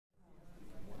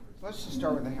let's just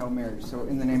start with the Hail Mary. So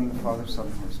in the name of the Father, Son,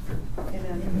 and Holy Spirit.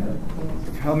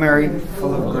 Amen. Hail Mary,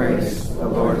 full of grace, the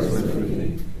Lord is with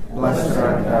thee. Blessed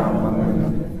art thou among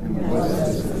women, and blessed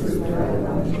is the fruit of thy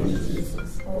womb,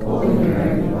 Jesus. Holy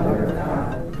Mary, Mother of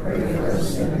God, pray for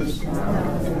us sinners, now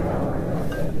and at the hour of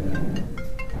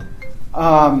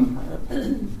our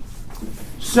death.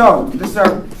 So this is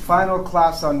our final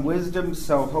class on wisdom,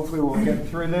 so hopefully we'll get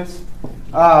through this.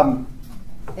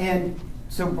 And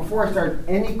so before I start,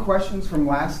 any questions from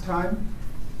last time?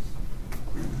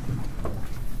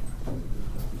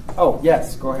 Oh,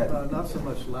 yes, go ahead. Not so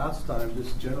much last time,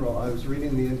 just general. I was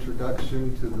reading the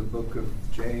introduction to the book of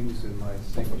James in my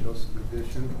St. Joseph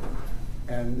edition.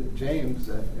 And James,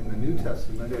 in the New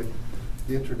Testament,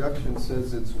 the introduction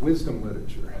says it's wisdom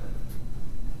literature.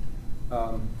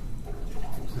 I'm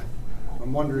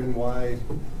wondering why.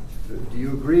 Do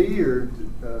you agree, or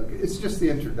it's just the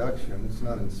introduction? It's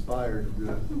not inspired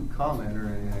comment or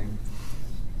anything.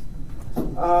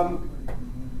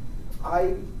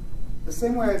 The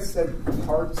same way I said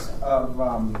parts of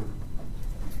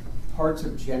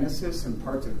Genesis and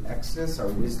parts of Exodus are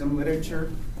wisdom literature,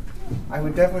 I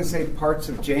would definitely say parts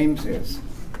of James is.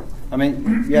 I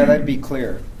mean, yeah, that'd be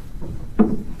clear,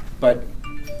 but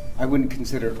I wouldn't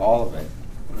consider all of it,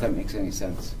 if that makes any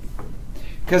sense.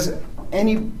 Because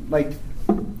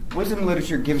wisdom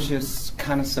literature gives you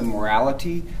kind of some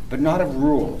morality, but not of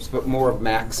rules, but more of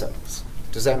maxims.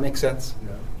 Does that make sense?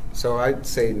 Yeah. So I'd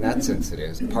say in that sense it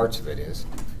is. Parts of it is.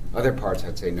 Other parts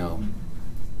I'd say no.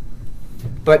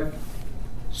 But,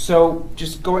 so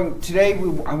just going, today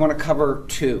I want to cover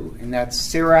two, and that's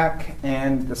Sirach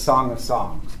and the Song of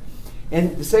Songs.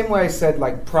 And the same way I said,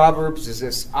 like Proverbs is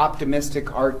this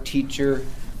optimistic art teacher.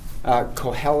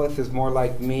 Koheleth is more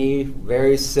like me,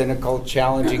 very cynical,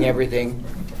 challenging everything.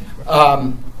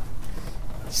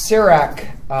 Sirach,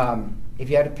 if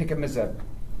you had to pick him as a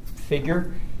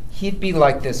figure, he'd be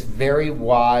like this very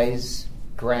wise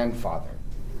grandfather.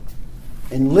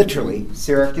 And literally,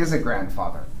 Sirach is a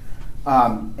grandfather.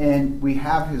 And we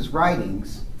have his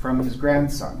writings from his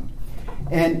grandson.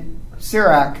 And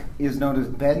Sirach is known as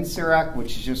Ben Sirach,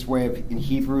 which is just a way of, in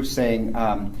Hebrew, saying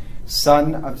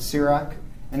son of Sirach.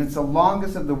 And it's the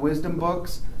longest of the wisdom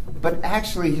books, but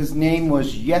actually his name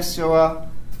was Yeshua,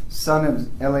 son of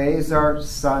Eleazar,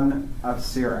 son of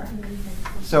Sirach.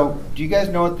 So, do you guys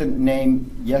know what the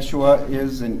name Yeshua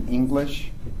is in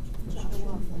English?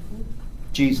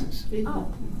 Jesus.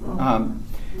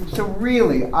 So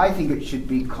really, I think it should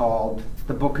be called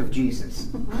the Book of Jesus.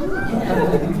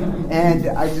 And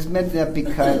I just meant that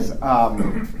because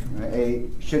A,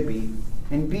 should be,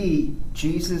 and B,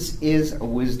 Jesus is a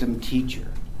wisdom teacher.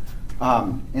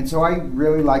 And so I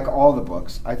really like all the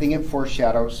books. I think it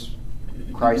foreshadows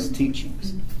Christ's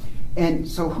teachings. And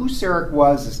so who Sirach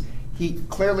was is he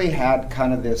clearly had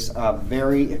kind of this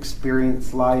very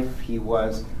experienced life. He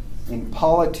was in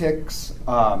politics.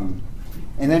 And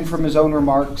then from his own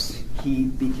remarks, he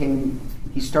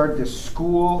started this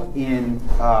school in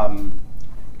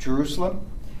Jerusalem.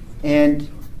 And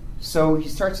so he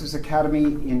starts his academy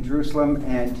in Jerusalem,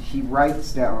 and he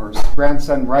writes down, or his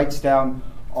grandson writes down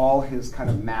all his kind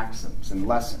of maxims and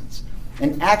lessons.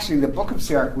 And actually, the book of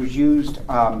Sirach was used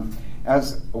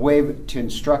as a way to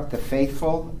instruct the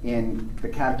faithful in the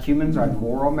catechumens on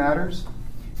moral matters.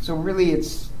 So really,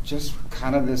 it's just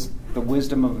kind of the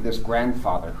wisdom of this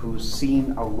grandfather who's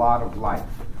seen a lot of life.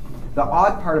 The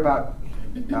odd part about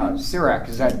Sirach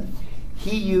is that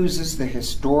he uses the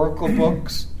historical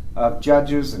books of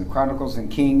Judges and Chronicles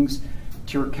and Kings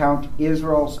to recount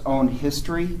Israel's own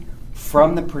history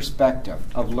from the perspective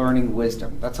of learning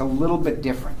wisdom. That's a little bit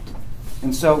different.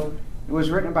 And so it was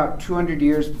written about 200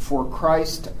 years before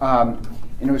Christ, and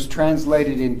it was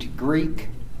translated into Greek.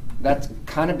 That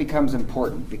kind of becomes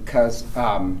important because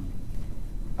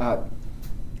at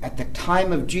the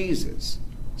time of Jesus,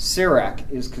 Sirach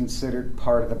is considered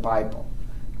part of the Bible.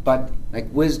 But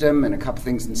like wisdom and a couple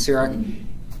things in Sirach,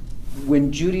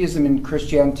 when Judaism and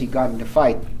Christianity got into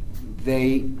fight,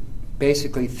 they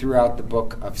basically threw out the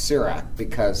book of Sirach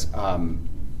because, and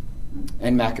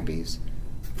Maccabees,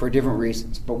 for different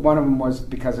reasons. But one of them was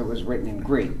because it was written in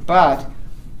Greek. But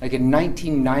like in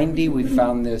 1990, we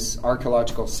found this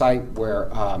archaeological site where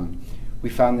we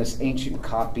found this ancient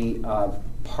copy of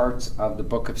parts of the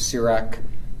book of Sirach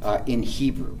in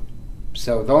Hebrew.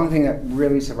 So the only thing that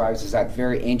really survives is that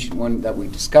very ancient one that we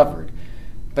discovered.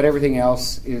 But everything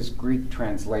else is Greek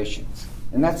translations.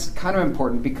 And that's kind of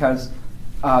important because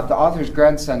the author's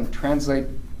grandson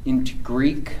translated into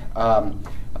Greek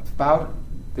about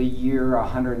the year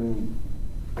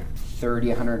 130,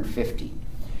 150.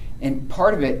 And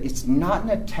part of it, it's not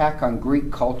an attack on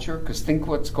Greek culture, because think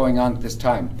what's going on at this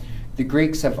time. the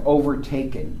Greeks have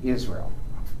overtaken Israel.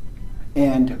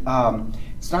 And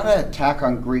it's not an attack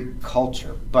on Greek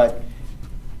culture, but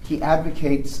he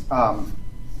advocates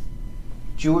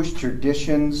Jewish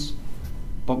traditions,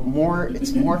 but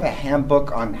it's more of a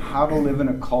handbook on how to live in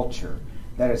a culture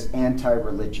that is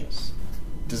anti-religious.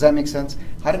 Does that make sense?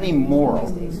 How to be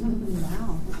moral.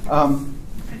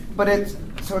 But it's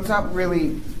not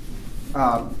really,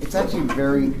 it's actually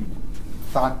very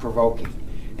thought-provoking.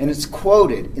 And it's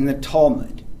quoted in the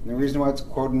Talmud. And the reason why it's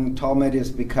quoted in the Talmud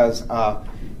is because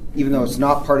even though it's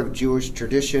not part of Jewish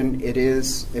tradition,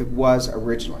 it was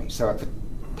originally. So at the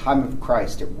time of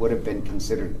Christ, it would have been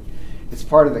considered. It's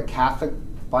part of the Catholic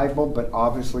Bible, but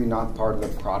obviously not part of the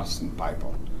Protestant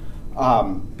Bible.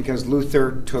 Because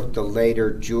Luther took the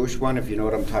later Jewish one, if you know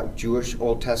what I'm talking, Jewish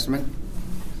Old Testament.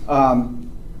 And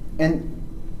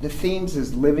the themes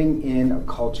is living in a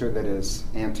culture that is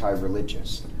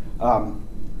anti-religious.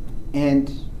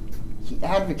 And he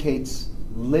advocates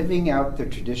living out the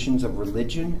traditions of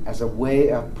religion as a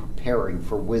way of preparing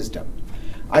for wisdom.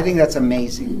 I think that's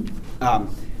amazing.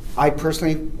 I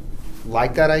personally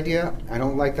like that idea. I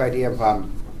don't like the idea of,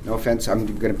 no offense, I'm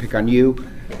going to pick on you,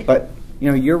 but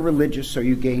you're religious, so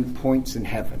you gain points in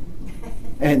heaven.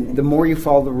 And the more you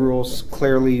follow the rules,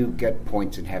 clearly you get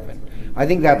points in heaven. I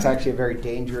think that's actually a very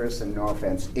dangerous and, no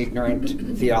offense,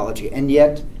 ignorant theology. And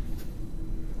yet,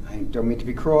 I don't mean to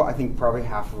be cruel, I think probably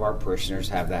half of our parishioners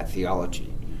have that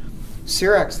theology.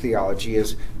 Sirach's theology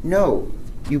is, no,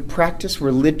 you practice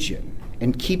religion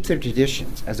and keep the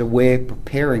traditions as a way of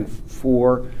preparing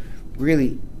for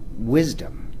really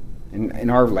wisdom. In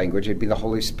our language, it'd be the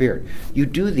Holy Spirit. You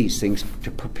do these things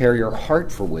to prepare your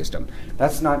heart for wisdom.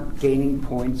 That's not gaining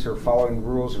points or following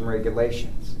rules and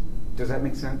regulations. Does that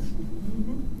make sense?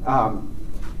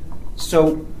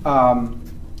 So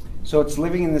it's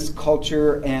living in this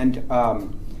culture, and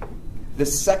the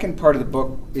second part of the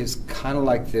book is kind of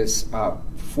like this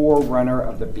forerunner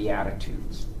of the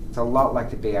Beatitudes. It's a lot like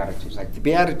the Beatitudes. Like the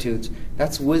Beatitudes,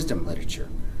 that's wisdom literature.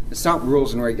 It's not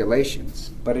rules and regulations,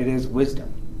 but it is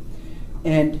wisdom.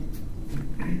 And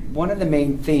one of the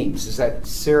main themes is that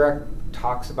Sirach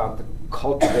talks about the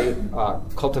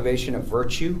cultivation of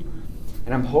virtue.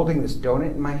 And I'm holding this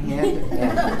donut in my hand,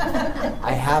 and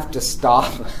I have to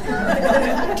stop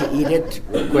to eat it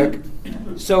real quick.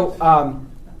 So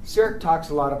Sirach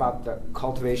talks a lot about the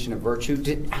cultivation of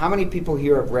virtue. How many people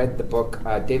here have read the book,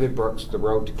 David Brooks' The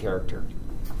Road to Character?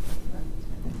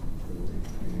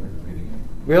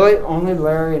 Really? Only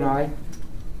Larry and I?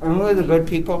 Only the good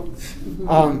people?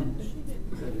 I'm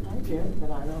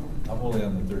only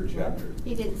on the third chapter.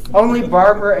 Only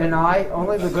Barbara and I?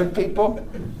 Only the good people?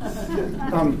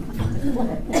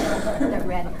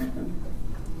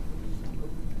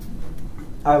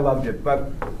 I loved it. But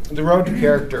The Road to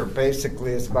Character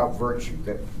basically is about virtue.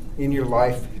 That in your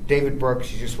life, David Brooks,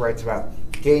 he just writes about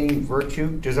gaining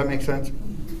virtue. Does that make sense?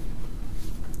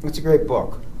 It's a great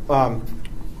book. And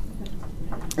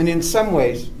in some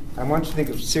ways, I want you to think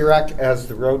of Sirach as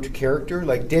the road to character.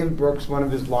 Like David Brooks, one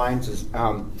of his lines is,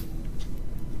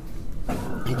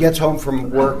 he gets home from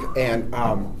work and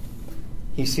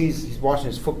he's watching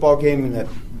his football game, and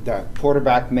the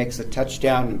quarterback makes a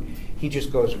touchdown, and he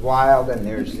just goes wild, and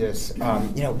there's this,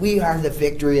 we are the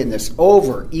victory, and this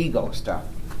over-ego stuff.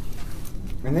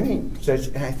 And then he says,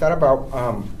 and I thought about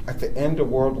at the end of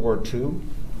World War II,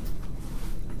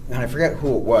 and I forget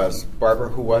who it was. Barbara,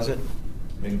 who was it?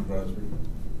 Bing Crosby.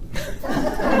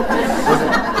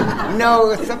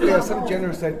 No, some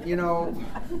general said,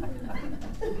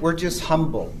 we're just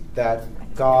humble that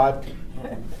God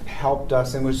helped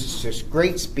us, and it was just this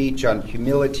great speech on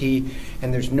humility,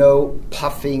 and there's no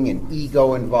puffing and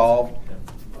ego involved.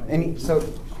 And so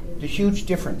the huge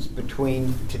difference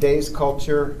between today's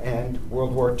culture and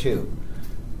World War II.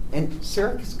 And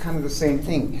Sirach is kind of the same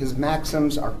thing. His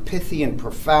maxims are pithy and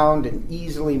profound and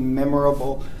easily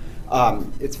memorable.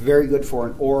 It's very good for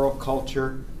an oral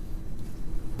culture.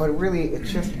 But really,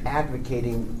 it's just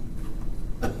advocating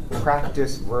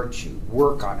practice virtue,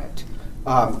 work on it.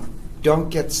 Don't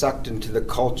get sucked into the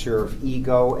culture of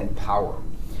ego and power.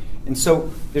 And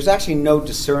so there's actually no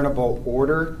discernible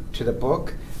order to the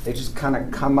book. They just kind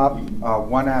of come up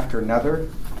one after another.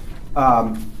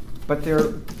 But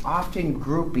they're often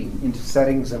grouping into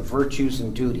settings of virtues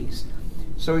and duties.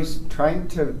 So he's trying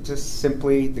to just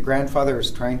simply, the grandfather is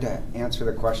trying to answer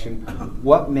the question,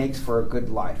 what makes for a good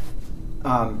life?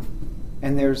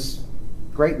 And there's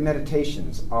great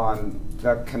meditations on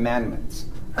the commandments.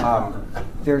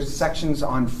 There's sections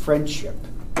on friendship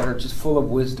that are just full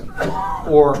of wisdom.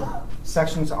 Or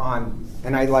sections on,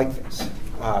 and I like this,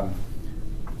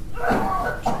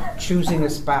 choosing a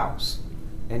spouse.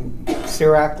 And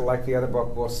Sirach, like the other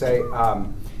book, will say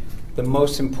the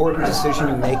most important decision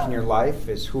you make in your life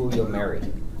is who you'll marry.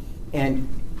 And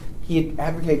he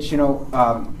advocates,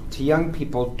 to young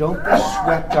people, don't be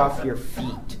swept off your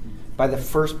feet by the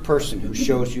first person who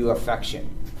shows you affection.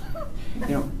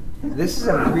 This is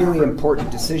a really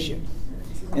important decision.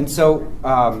 And so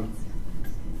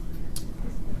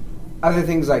other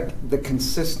things like the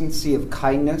consistency of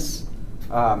kindness,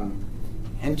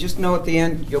 and just know at the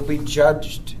end you'll be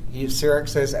judged. Sirach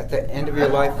says at the end of your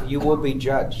life you will be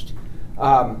judged.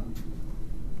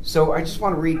 So I just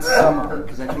want to read some of them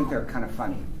because I think they're kind of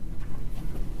funny.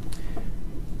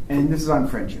 And this is on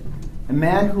friendship. A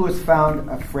man who has found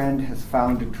a friend has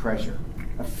found a treasure.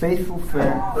 A faithful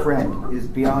friend is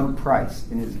beyond price,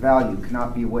 and his value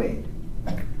cannot be weighed.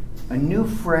 A new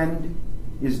friend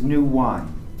is new wine.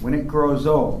 When it grows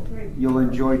old, you'll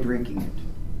enjoy drinking it.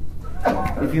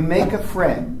 If you make a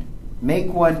friend,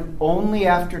 make one only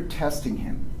after testing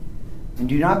him, and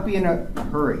do not be in a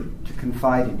hurry to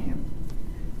confide in him.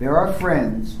 There are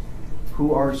friends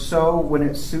who are so when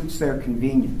it suits their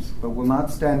convenience, but will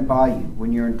not stand by you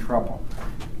when you're in trouble.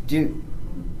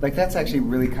 That's actually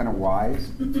really kind of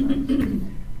wise.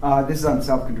 This is on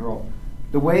self-control.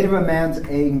 The weight of a man's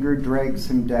anger drags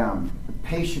him down. The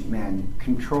patient man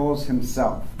controls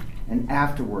himself, and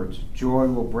afterwards joy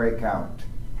will break out.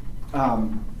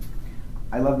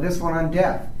 I love this one on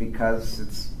death because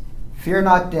it's fear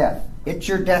not death. It's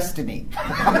your destiny.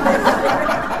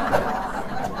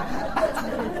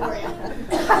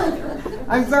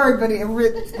 I'm sorry, but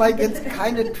it's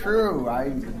kind of true.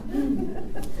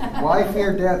 Why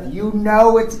fear death? You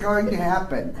know it's going to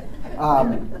happen.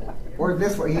 Or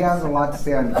this one, he has a lot to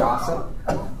say on gossip,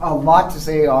 a lot to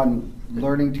say on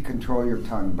learning to control your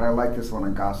tongue, but I like this one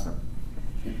on gossip.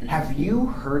 Have you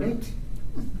heard it?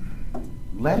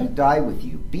 Let it die with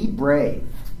you. Be brave.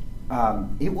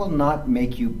 It will not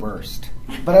make you burst.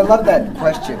 But I love that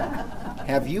question.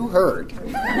 Have you heard?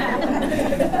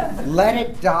 Let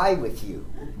it die with you.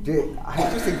 I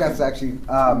just think that's actually,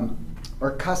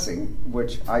 or cussing,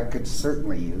 which I could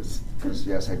certainly use, because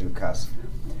yes, I do cuss.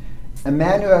 A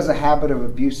man who has a habit of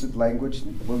abusive language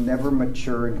will never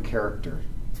mature in character.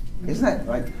 Isn't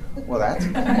that well, that's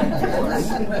kind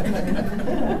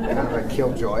of a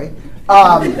killjoy.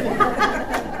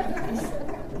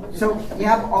 So you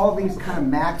have all these kind of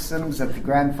maxims that the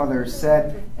grandfather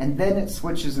said, and then it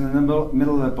switches in the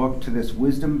middle of the book to this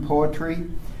wisdom poetry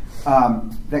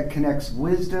that connects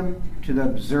wisdom to the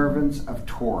observance of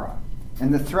Torah.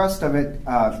 And the thrust of it,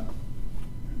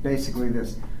 basically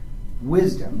this,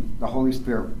 wisdom, the Holy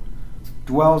Spirit,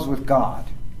 dwells with God,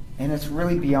 and it's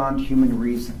really beyond human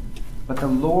reason. But the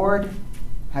Lord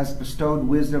has bestowed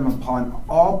wisdom upon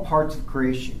all parts of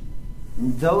creation.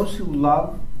 And those who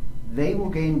love, they will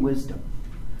gain wisdom.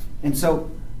 And so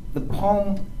the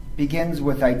poem begins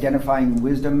with identifying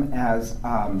wisdom as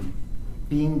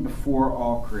being before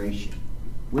all creation.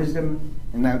 Wisdom,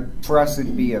 and that for us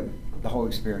it'd be the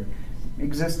Holy Spirit,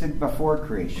 existed before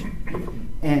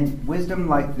creation. And wisdom,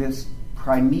 like this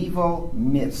primeval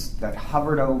mist that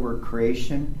hovered over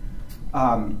creation,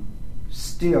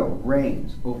 still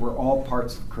reigns over all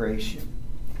parts of creation.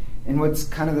 And what's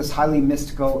kind of this highly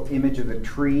mystical image of the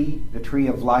tree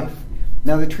of life.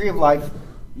 Now the tree of life,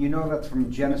 you know that's from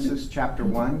Genesis chapter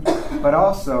 1, but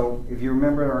also, if you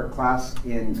remember our class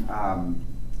in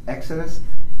Exodus,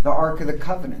 the Ark of the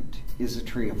Covenant is the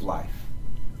tree of life.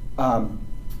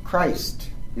 Christ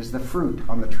is the fruit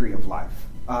on the tree of life.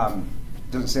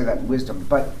 Doesn't say that in wisdom,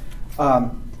 but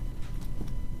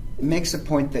it makes a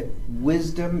point that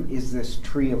wisdom is this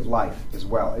tree of life as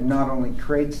well. It not only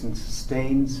creates and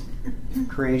sustains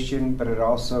creation, but it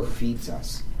also feeds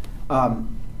us.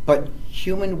 But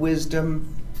human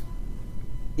wisdom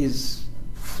is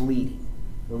fleeting.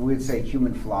 We would say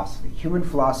human philosophy. Human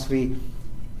philosophy,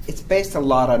 it's based a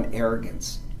lot on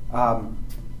arrogance.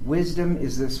 Wisdom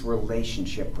is this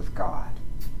relationship with God.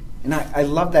 And I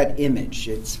love that image.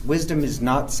 Wisdom is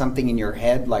not something in your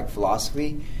head like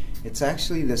philosophy. It's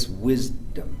actually this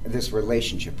wisdom, this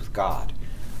relationship with God,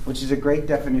 which is a great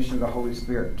definition of the Holy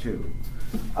Spirit too.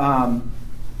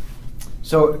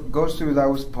 So it goes through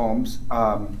those poems.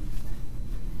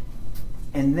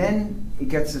 And then it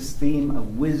gets this theme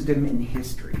of wisdom in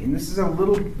history. And this is a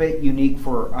little bit unique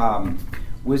for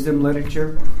wisdom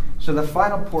literature. So the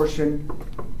final portion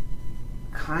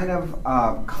kind of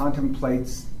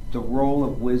contemplates the role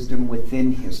of wisdom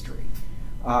within history.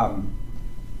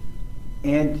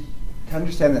 And to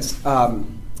understand this, a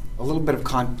little bit of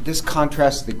this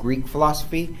contrasts the Greek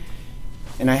philosophy.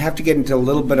 and I have to get into a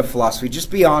little bit of philosophy.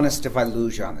 Just be honest if I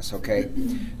lose you on this, okay?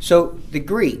 So the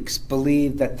Greeks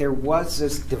believed that there was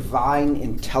this divine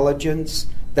intelligence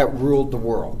that ruled the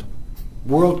world,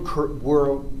 ruled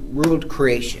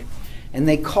creation, and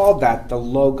they called that the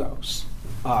Logos.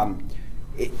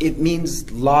 It means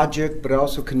logic, but it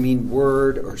also can mean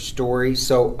word or story.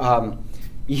 So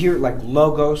you hear like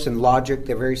logos and logic,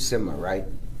 they're very similar, right?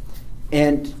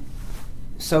 And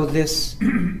so this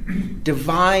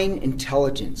divine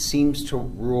intelligence seems to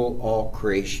rule all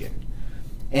creation.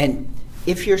 And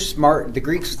if you're smart, the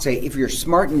Greeks would say, if you're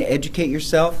smart and educate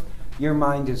yourself, your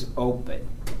mind is open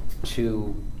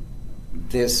to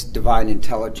this divine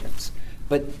intelligence.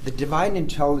 But the divine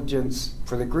intelligence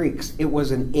for the Greeks, it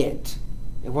was an it.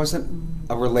 It wasn't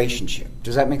a relationship.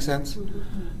 Does that make sense?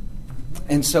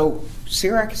 And so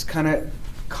Sirach is kind of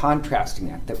contrasting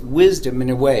that wisdom, in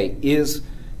a way, is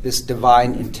this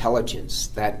divine intelligence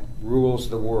that rules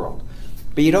the world.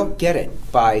 But you don't get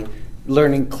it by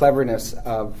learning cleverness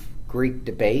of Greek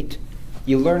debate.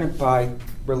 You learn it by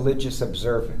religious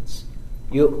observance.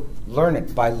 You learn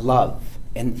it by love.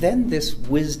 And then this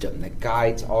wisdom that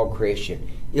guides all creation,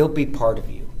 it'll be part of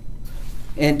you.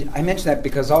 And I mention that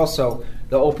because also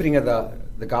the opening of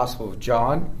the Gospel of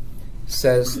John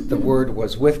says the Word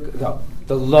was with,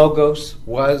 the Logos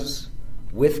was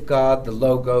with God, the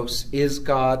Logos is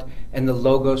God, and the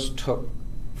Logos took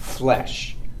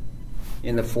flesh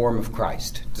in the form of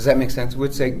Christ. Does that make sense? I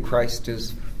would say Christ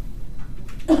is,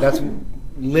 that's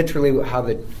literally how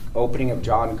the opening of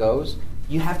John goes.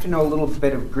 You have to know a little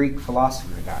bit of Greek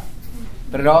philosophy for that.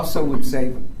 But it also would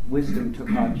say wisdom took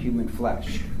on human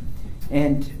flesh.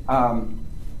 And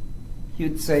he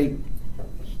would say,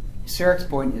 Sirach's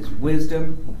point is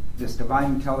wisdom, this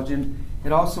divine intelligence,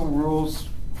 it also rules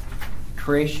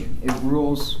creation. It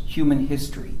rules human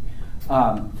history.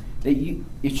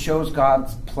 It shows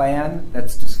God's plan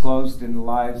that's disclosed in the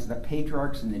lives of the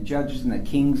patriarchs and the judges and the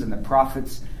kings and the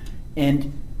prophets.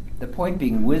 And the point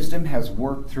being, wisdom has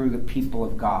worked through the people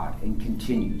of God and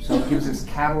continues. So it gives us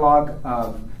catalog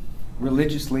of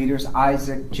religious leaders,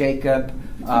 Isaac, Jacob,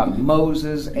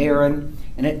 Moses, Aaron,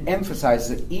 and it emphasizes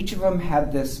that each of them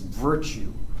had this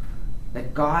virtue,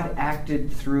 that God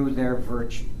acted through their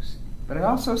virtues. But it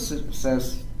also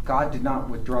says God did not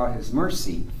withdraw his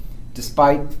mercy,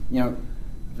 despite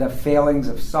the failings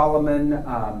of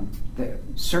Solomon.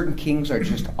 Certain kings are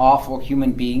just awful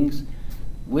human beings.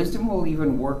 Wisdom will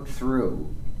even work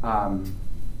through,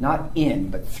 not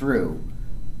in, but through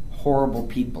horrible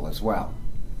people as well.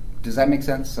 Does that make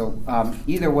sense? So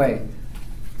either way,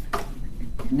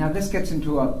 now this gets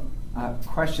into a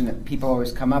question that people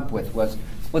always come up with was,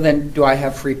 well then, do I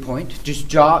have free will?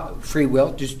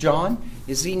 Just John,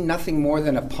 is he nothing more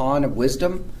than a pawn of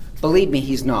wisdom? Believe me,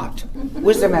 he's not.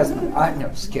 Wisdom has, no,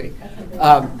 just kidding.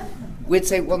 We'd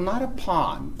say, well, not a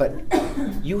pawn, but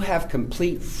you have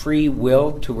complete free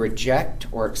will to reject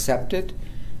or accept it.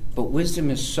 But wisdom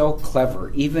is so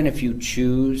clever, even if you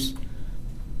choose,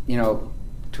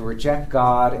 to reject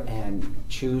God and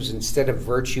choose instead of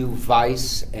virtue,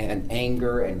 vice and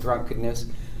anger and drunkenness,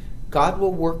 God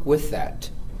will work with that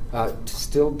to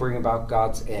still bring about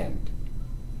God's end.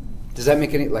 Does that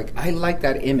make any, I like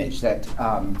that image that,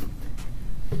 all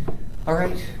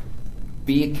right,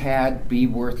 be a cad, be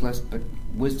worthless, but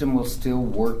wisdom will still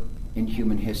work in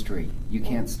human history. You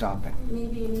can't stop it.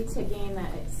 Maybe you need to gain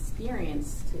that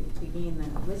experience to gain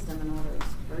that wisdom and all those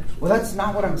virtues. Well, that's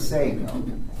not what I'm saying,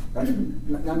 though.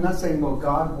 I'm not saying, well,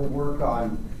 God will work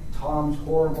on Tom's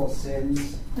horrible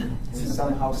sins and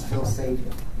somehow still save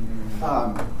him.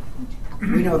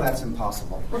 We know that's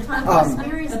impossible. Well, Tom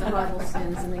experienced the horrible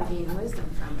sins and then gain wisdom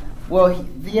from them. Well,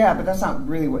 yeah, but that's not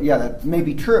really what, that may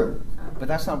be true, but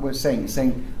that's not what it's saying. It's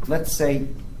saying, let's say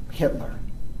Hitler,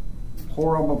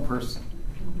 horrible person,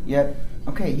 yet,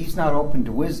 okay, he's not open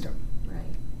to wisdom. Right.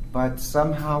 But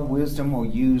somehow wisdom will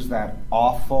use that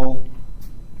awful,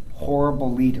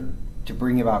 horrible leader to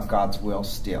bring about God's will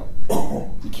still.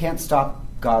 You can't stop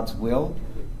God's will,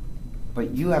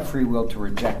 but you have free will to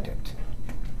reject it.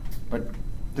 But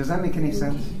does that make any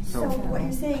sense? So what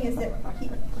you're saying is that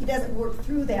he doesn't work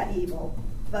through that evil,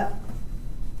 but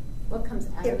what comes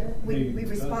out of it? We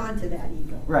respond to that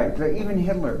evil. Right. But even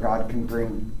Hitler, God can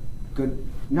bring good,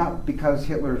 not because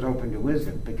Hitler is open to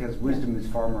wisdom, because wisdom is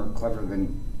far more clever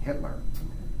than Hitler.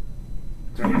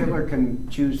 So Hitler can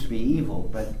choose to be evil,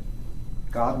 but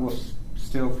God will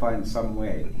still find some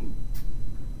way.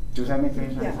 Does that make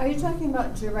any sense? Yeah. Are you talking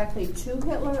about directly to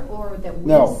Hitler, or that we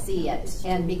No. see it?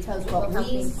 And because what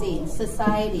we see,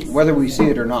 society sees Whether we see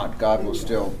it or not, God will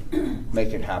still make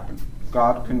it happen.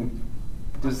 God can.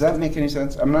 Does that make any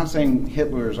sense? I'm not saying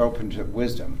Hitler is open to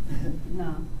wisdom.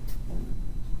 No.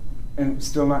 And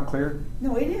still not clear?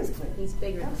 No, it is clear. He's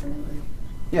bigger. Absolutely.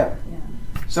 Yeah. Yeah.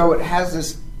 So it has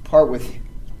this part with,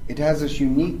 it has this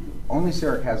unique, only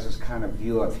Sirach has this kind of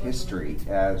view of history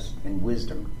as and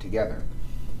wisdom together.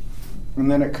 And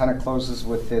then it kind of closes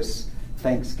with this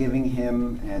Thanksgiving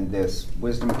hymn and this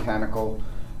wisdom canticle.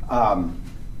 And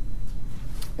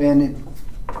it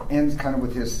ends kind of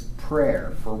with his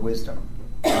prayer for wisdom.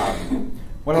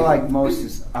 What I like most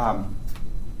is,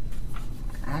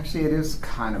 actually it is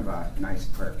kind of a nice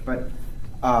prayer, but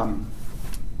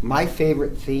my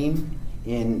favorite theme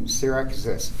in Sirach is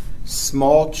this: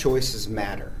 small choices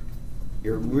matter.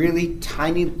 Your really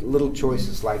tiny little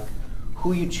choices, like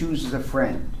who you choose as a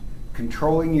friend,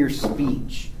 controlling your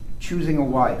speech, choosing a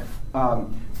wife,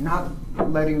 not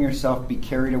letting yourself be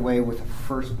carried away with the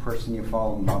first person you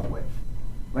fall in love with.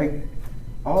 Like,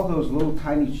 all those little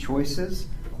tiny choices,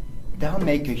 they'll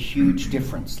make a huge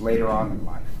difference later on in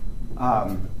life.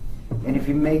 And if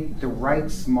you make the right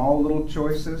small little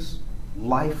choices,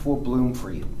 life will bloom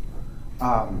for you.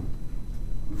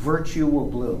 Virtue will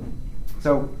bloom.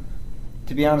 So,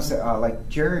 to be honest, like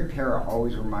Jerry Para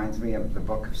always reminds me of the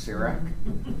book of Sirach,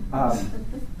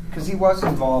 because he was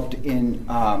involved in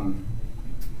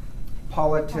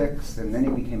politics, and then he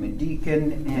became a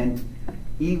deacon, and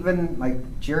even,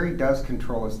 like, Jerry does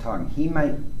control his tongue. He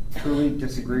might truly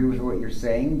disagree with what you're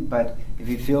saying, but if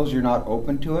he feels you're not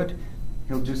open to it,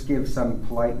 he'll just give some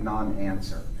polite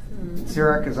non-answer.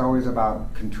 Sirach is always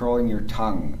about controlling your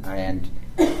tongue, and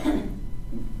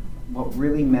what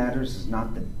really matters is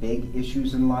not the big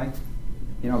issues in life.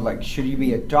 You know, like, should you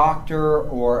be a doctor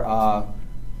or a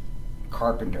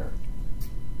carpenter?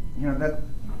 You know,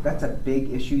 that's a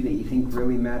big issue that you think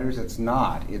really matters. It's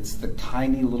not. It's the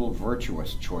tiny little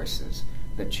virtuous choices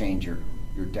that change your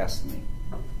destiny.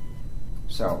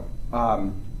 So,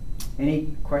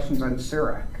 any questions on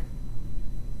Sirach?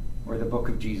 Or the book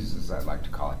of Jesus, as I'd like to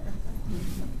call it.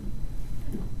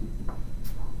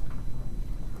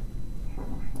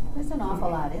 There's an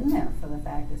awful lot in there for the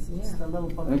fact it's just a little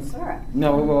book of Sirach.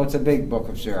 No, well, it's a big book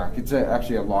of Sirach. It's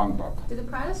actually a long book. Do the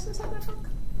Protestants have that book?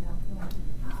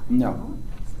 No.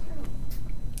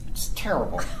 It's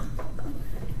terrible.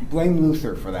 Blame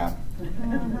Luther for that.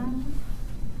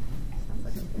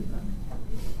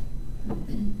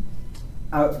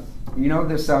 You know,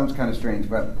 this sounds kind of strange,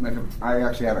 but like, I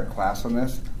actually had a class on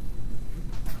this.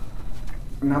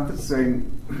 Not the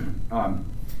same.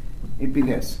 It'd be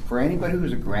this: for anybody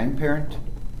who's a grandparent,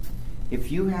 if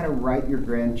you had to write your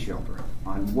grandchildren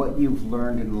on what you've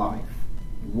learned in life,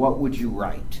 what would you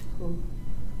write?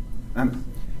 And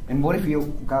what if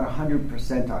you got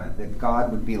 100% on it, that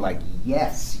God would be like,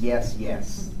 yes, yes,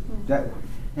 yes.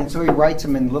 And so he writes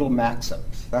them in little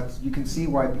maxims. You can see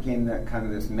why it became that kind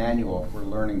of this manual for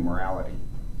learning morality.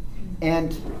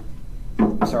 And,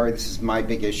 sorry, this is my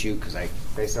big issue because I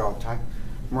face it all the time.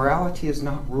 Morality is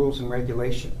not rules and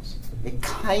regulations. It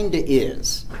kind of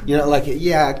is. You know, like,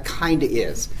 yeah, it kind of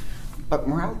is. But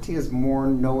morality is more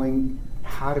knowing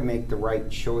how to make the right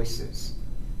choices.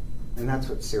 And that's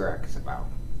what Sirach is about.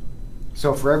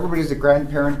 So for everybody who's a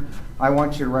grandparent, I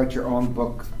want you to write your own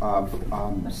book of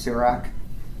Sirach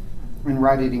and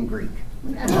write it in Greek.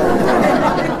 And,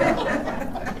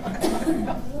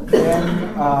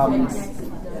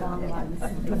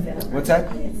 what's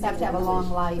that? You have to have a long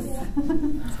life.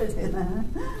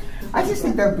 I just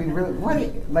think that would be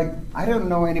really, like, I don't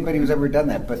know anybody who's ever done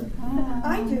that, but...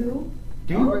 I do.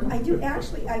 Do you? I do,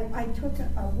 actually. I took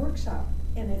a workshop,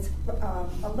 and it's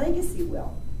a legacy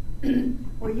will,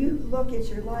 where you look at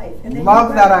your life. And then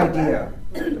Love that idea.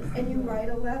 And you write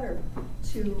a letter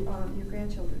to your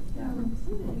grandchildren. Yeah.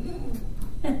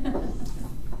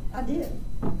 I did.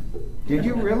 Did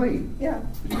you really? Yeah.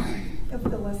 Of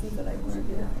the lessons that I learned.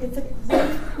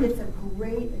 Yeah. It's a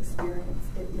great experience.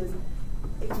 It is.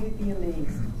 You'd be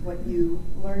amazed what you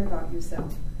learn about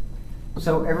yourself.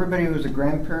 So everybody who's a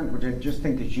grandparent, which I just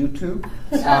think is you two,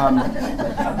 Dr.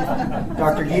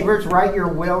 Gievers, write your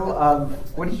will of,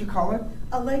 what did you call it?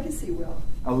 A legacy will.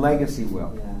 A legacy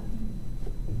will.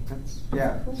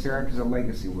 Yeah. Sirach is a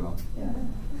legacy will. Yeah.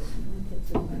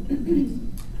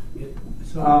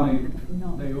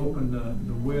 They open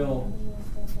the will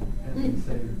and they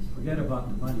say, forget about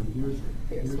the money,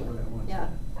 here's what I want. Yeah.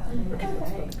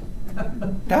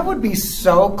 That would be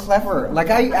so clever. Like,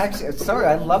 I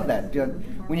love that.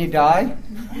 When you die,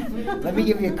 let me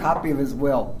give you a copy of his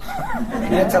will.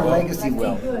 That's a legacy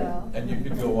will. And you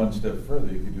could go one step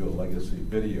further. You could do a legacy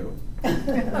video. We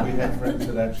had friends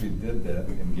that actually did that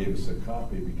and gave us a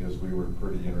copy because we were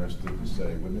pretty interested to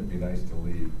say, wouldn't it be nice to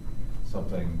leave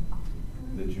something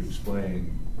that you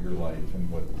explain your life and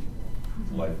what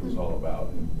life was all about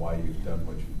and why you've done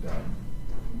what you've done.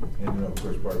 And of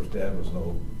course, Barb's dad was an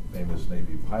old famous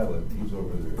Navy pilot. He's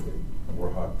over there at the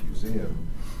Warhawk Museum,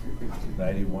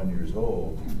 91 years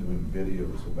old, doing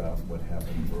videos about what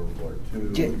happened in World War II.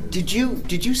 Did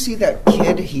you see that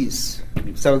kid?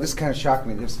 So this kind of shocked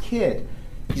me. This kid,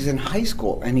 he's in high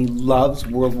school and he loves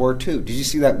World War II. Did you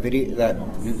see that video?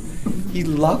 He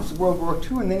loves World War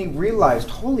II, and then he realized,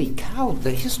 holy cow,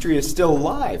 the history is still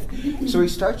alive. So he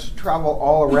starts to travel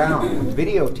all around,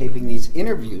 videotaping these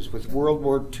interviews with World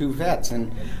War II vets.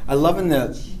 And I love in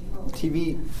the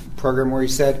TV program where he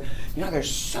said, there's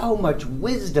so much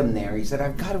wisdom there. He said,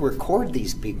 I've got to record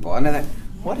these people. And I thought,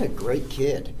 what a great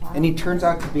kid. And he turns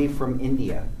out to be from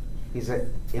India. He's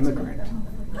an immigrant.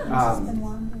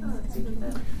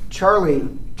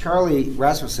 Charlie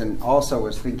Rasmussen also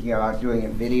was thinking about doing a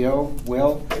video,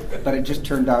 Will, but it just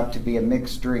turned out to be a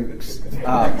mixed drinks.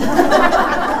 I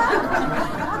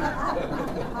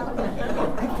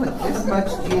put this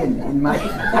much gin in my...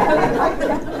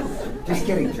 Just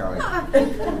kidding, Charlie.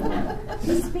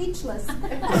 He's speechless.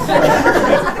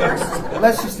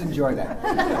 Let's just enjoy that.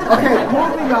 Okay,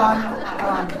 moving on.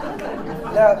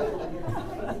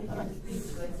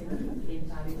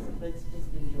 Let's just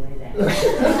enjoy that.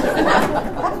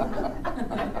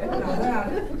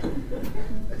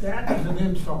 That is an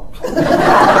insult.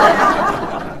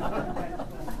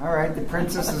 All right, the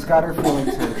princess has got her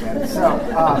feelings hurt again. So,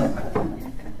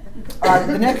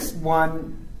 the next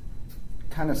one,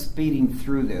 kind of speeding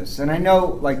through this, and I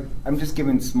know, I'm just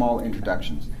giving small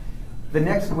introductions. The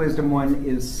next wisdom one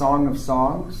is Song of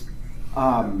Songs.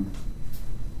 And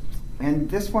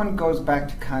this one goes back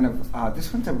to kind of,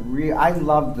 this one's I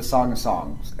love the Song of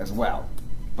Songs as well,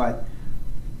 but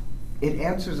it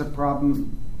answers a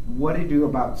problem, what do you do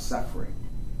about suffering?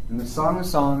 And the Song of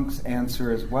Songs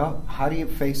answer is, well, how do you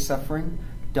face suffering?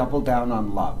 Double down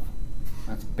on love.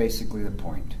 That's basically the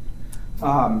point.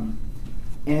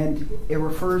 And it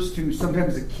refers to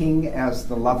sometimes a king as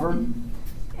the lover,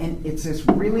 and it's this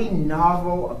really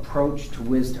novel approach to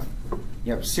wisdom.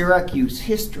 You have Syracuse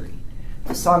history.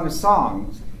 The Song of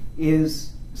Songs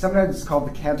is, sometimes it's called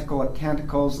the Canticle of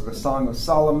Canticles, or the Song of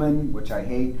Solomon, which I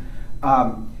hate,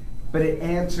 but it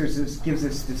gives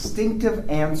this distinctive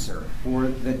answer for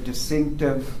the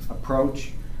distinctive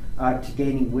approach to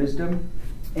gaining wisdom,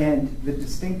 and the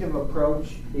distinctive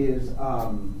approach is,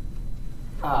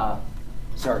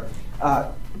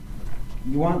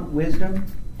 you want wisdom?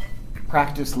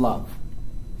 Practice love.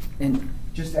 And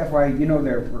just FYI,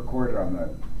 they're recorded on the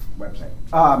website.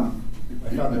 I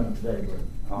found that today, but...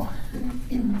 Oh,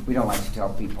 we don't like to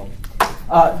tell people.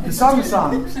 The Song of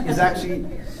Songs is actually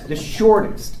the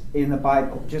shortest in the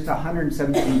Bible, just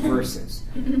 117 verses.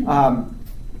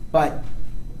 But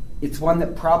it's one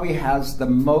that probably has the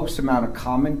most amount of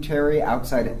commentary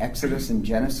outside of Exodus and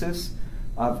Genesis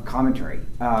of commentary.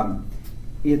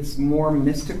 It's more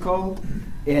mystical,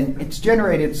 and it's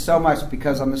generated so much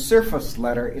because on the surface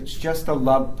letter, it's just a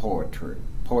love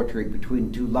poetry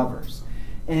between two lovers.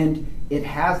 And it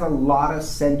has a lot of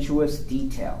sensuous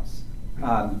details.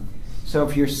 So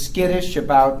if you're skittish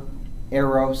about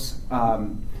Eros,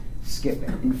 skip it.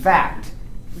 In fact,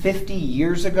 50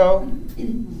 years ago,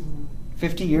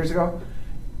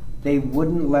 they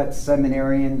wouldn't let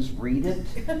seminarians read it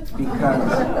because,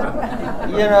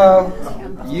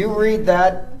 you read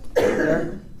that,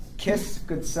 kiss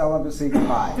good celibacy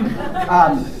goodbye.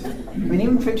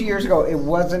 Even 50 years ago, it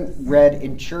wasn't read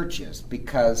in churches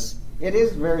because it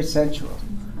is very sensual,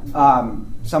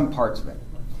 some parts of it.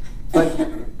 But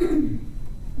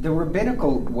the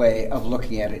rabbinical way of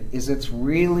looking at it is it's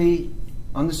really,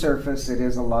 on the surface, it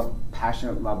is a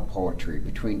passionate love poetry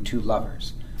between two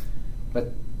lovers.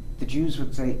 But the Jews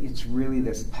would say it's really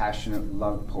this passionate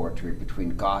love poetry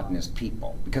between God and his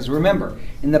people. Because remember,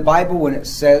 in the Bible, when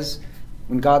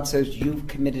God says you've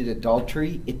committed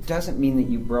adultery, it doesn't mean that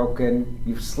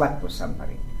you've slept with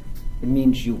somebody. It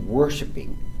means you're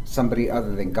worshiping somebody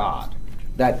other than God.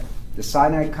 That the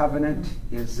Sinai covenant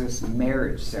is this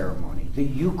marriage ceremony. The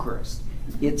Eucharist,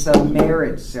 it's a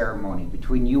marriage ceremony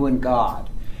between you and God.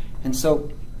 And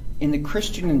so in the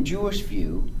Christian and Jewish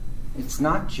view, it's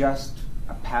not just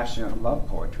a passionate love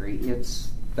poetry,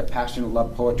 it's the passionate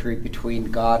love poetry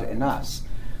between God and us.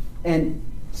 And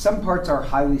some parts are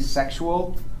highly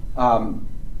sexual,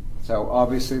 so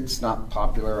obviously it's not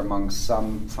popular among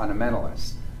some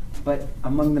fundamentalists. But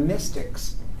among the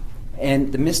mystics,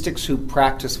 and the mystics who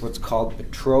practice what's called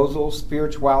betrothal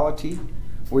spirituality,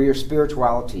 where your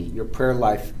spirituality, your prayer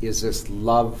life, is this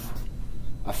love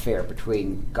affair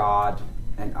between God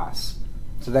and us.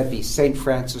 So that'd be St.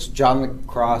 Francis, John the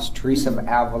Cross, Teresa of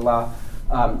Avila.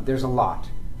 There's a lot.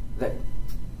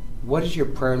 What is your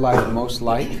prayer life most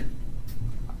like?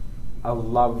 a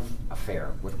love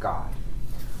affair with God.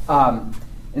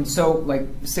 And so, like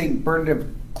St. Bernard of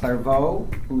Clairvaux,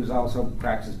 who's also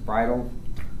practiced bridal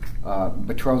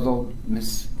betrothal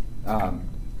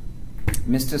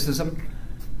mysticism,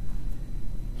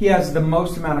 he has the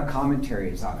most amount of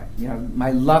commentaries on it. You know,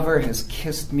 my lover has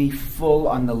kissed me full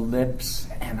on the lips,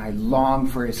 and I long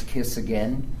for his kiss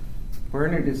again.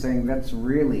 Bernard is saying that's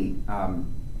really,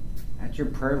 that's your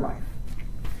prayer life.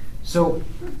 So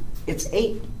it's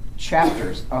 8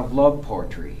 chapters of love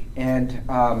poetry. And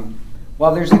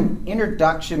while there's an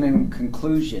introduction and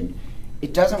conclusion,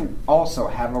 it doesn't also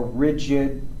have a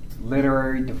rigid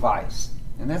literary device.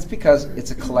 And that's because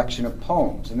it's a collection of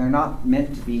poems, and they're not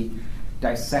meant to be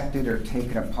dissected or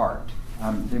taken apart.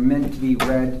 They're meant to be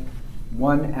read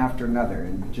one after another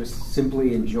and just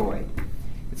simply enjoyed.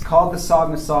 It's called the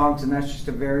Song of Songs, and that's just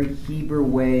a very Hebrew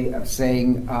way of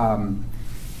saying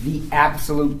the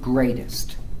absolute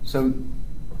greatest. So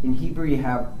in Hebrew you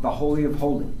have the Holy of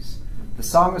Holies. The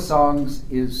Song of Songs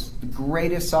is the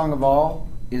greatest song of all,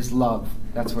 is love.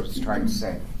 That's what it's trying to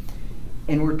say.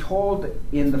 And we're told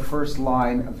in the first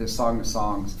line of the Song of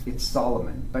Songs, it's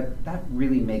Solomon, but that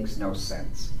really makes no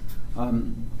sense.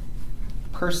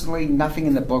 Personally, nothing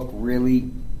in the book really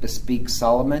bespeaks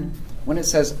Solomon. When it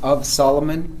says of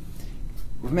Solomon,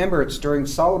 remember it's during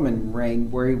Solomon's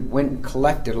reign where he went and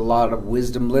collected a lot of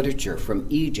wisdom literature from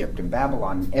Egypt and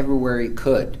Babylon, everywhere he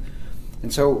could.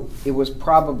 And so it was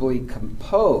probably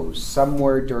composed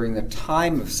somewhere during the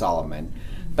time of Solomon,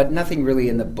 but nothing really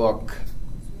in the book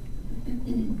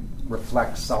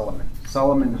reflects Solomon.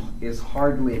 Solomon is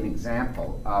hardly an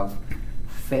example of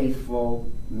faithful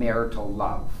marital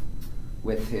love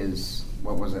with his,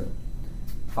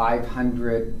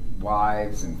 500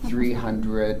 wives and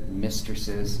 300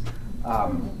 mistresses.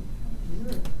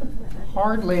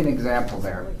 Hardly an example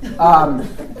there.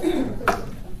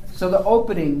 So the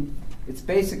opening, its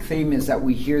basic theme is that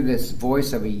we hear this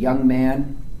voice of a young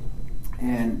man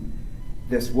and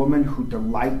this woman who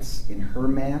delights in her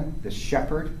man, this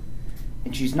shepherd,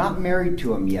 and she's not married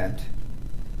to him yet,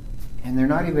 and they're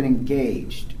not even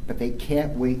engaged, but they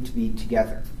can't wait to be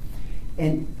together.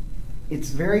 And it's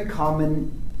very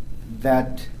common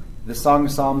that the Song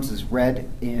of Psalms is read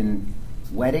in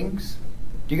weddings.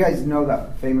 Do you guys know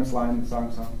that famous line in the Song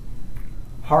of Psalms?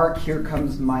 Hark, here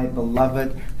comes my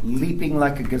beloved, leaping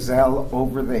like a gazelle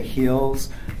over the hills.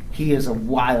 He is a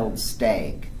wild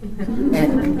stag.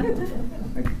 And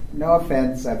no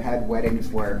offense, I've had weddings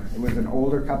where it was an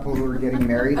older couple who were getting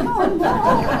married. I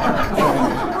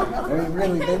mean,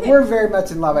 really, they were very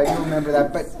much in love. I do remember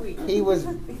that. But he was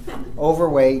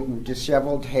overweight and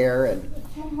disheveled hair. And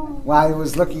while I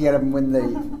was looking at him when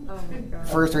the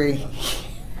first reading,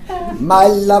 my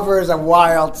lover is a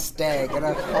wild stag. And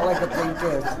all I could think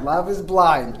is, love is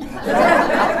blind.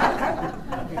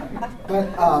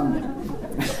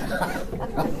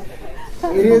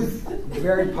 But it is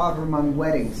very popular among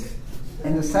weddings.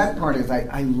 And the sad part is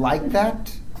I like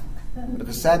that, but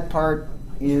the sad part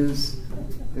is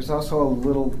there's also a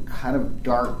little kind of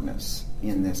darkness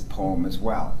in this poem as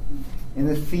well. And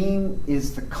the theme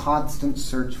is the constant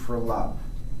search for love.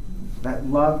 That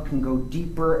love can go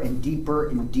deeper and deeper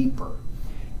and deeper.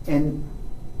 And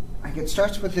it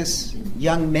starts with this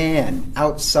young man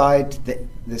outside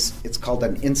this, it's called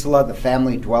an insula, the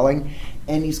family dwelling,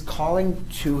 and he's calling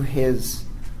to his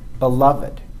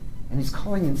beloved. And he's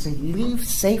calling and saying, leave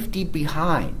safety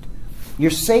behind.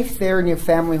 You're safe there in your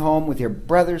family home with your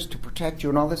brothers to protect you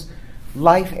and all this.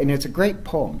 Life, and it's a great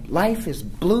poem, life is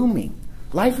blooming.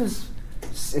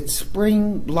 It's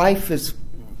spring. Life is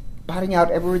budding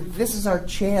out everywhere. This is our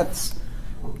chance.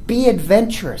 Be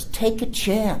adventurous. Take a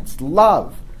chance.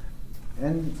 Love.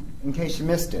 And in case you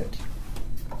missed it,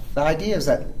 the idea is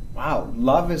that, wow,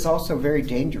 love is also very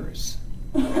dangerous.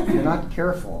 If you're not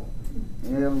careful,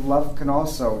 love can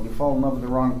also, you fall in love with the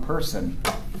wrong person.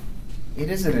 It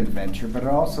is an adventure, but it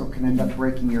also can end up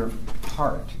breaking your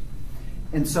heart.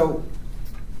 And so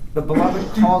the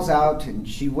beloved calls out, and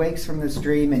she wakes from this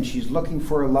dream, and she's looking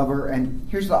for a lover. And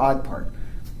here's the odd part.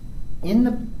 In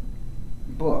the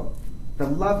book, the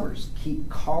lovers keep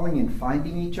calling and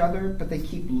finding each other, but they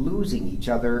keep losing each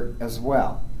other as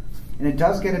well. And it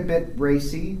does get a bit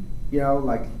racy,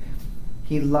 like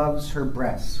he loves her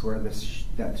breasts, who are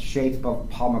the shape of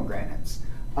pomegranates.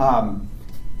 And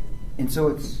so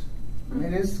it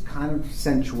is kind of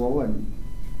sensual and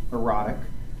erotic.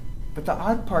 But the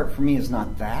odd part for me is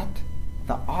not that.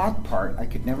 The odd part I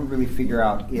could never really figure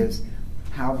out is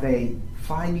how they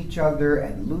find each other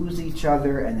and lose each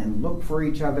other and then look for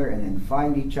each other and then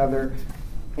find each other.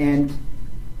 And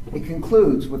it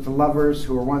concludes with the lovers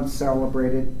who were once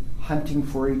celebrated hunting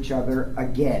for each other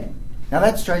again. Now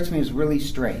that strikes me as really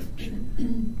strange.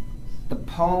 The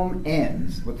poem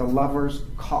ends with the lover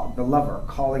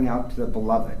calling out to the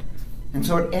beloved. And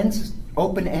so it ends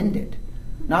open-ended.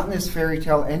 Not in this fairy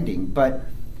tale ending, but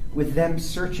with them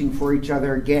searching for each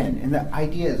other again. And the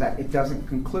idea is that it doesn't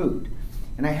conclude.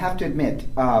 And I have to admit,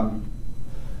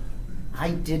 I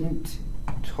didn't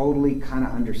totally kind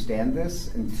of understand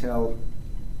this until,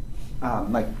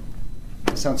 it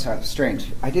sounds sort of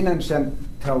strange. I didn't understand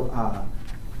until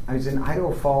I was in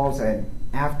Idaho Falls, and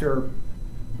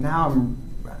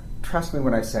trust me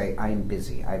when I say I am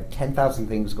busy. I have 10,000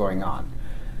 things going on.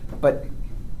 But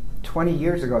 20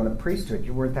 years ago in the priesthood,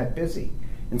 you weren't that busy.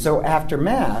 And so after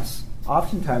Mass,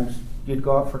 oftentimes you'd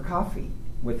go out for coffee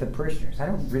with the parishioners. I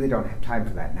really don't have time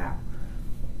for that now.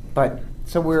 But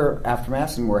so we're after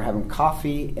Mass and we're having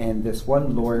coffee, and this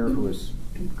one lawyer who was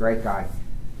a great guy,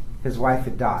 his wife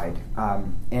had died,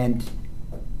 and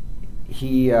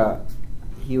he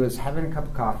was having a cup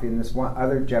of coffee, and this one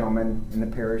other gentleman in the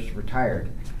parish retired.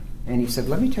 And he said,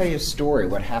 let me tell you a story,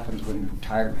 what happens with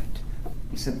retirement.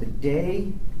 He said, the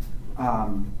day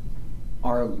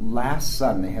our last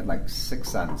son, they had like 6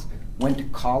 sons, went to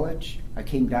college, I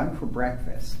came down for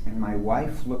breakfast, and my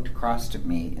wife looked across at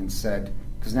me and said,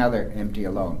 because now they're empty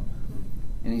alone,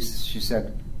 and she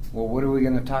said, well, what are we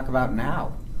going to talk about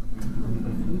now?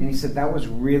 And he said, that was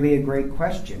really a great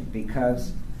question,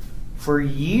 because for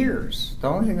years, the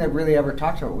only thing they really ever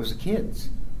talked about was the kids.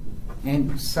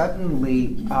 And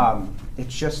suddenly,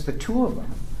 it's just the two of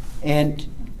them. And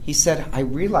he said, I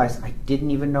realized I didn't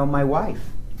even know my wife.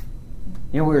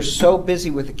 We were so busy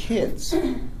with the kids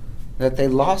that they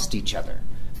lost each other.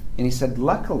 And he said,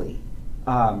 luckily,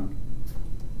 and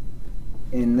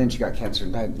then she got cancer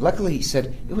and died. Luckily, he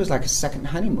said, it was like a second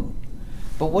honeymoon.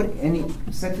 And he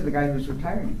said to the guy who was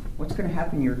retiring, what's going to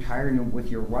happen? You're retiring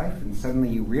with your wife, and suddenly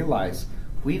you realize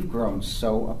we've grown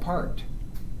so apart.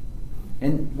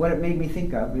 And what it made me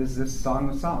think of is this Song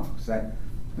of Songs, that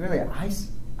really, I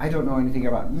don't know anything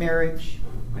about marriage.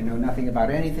 I know nothing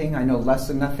about anything. I know less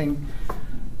than nothing.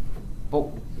 But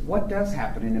what does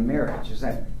happen in a marriage is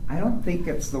that I don't think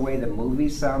it's the way the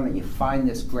movies sound, that you find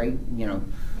this great,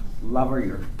 lover,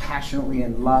 you're passionately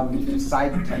in love, you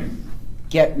decide to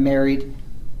get married.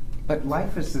 But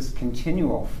life is this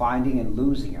continual finding and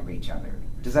losing of each other.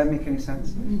 Does that make any sense?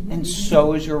 Mm-hmm. And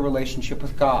so is your relationship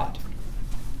with God.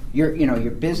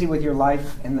 You're busy with your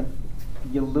life, and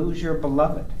you lose your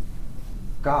beloved,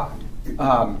 God.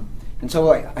 And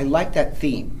so I like that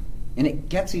theme, and it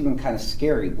gets even kind of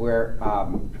scary. Where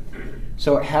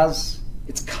so it's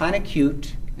kind of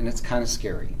cute and it's kind of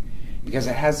scary, because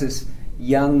it has this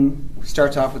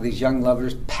starts off with these young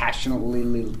lovers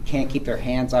passionately can't keep their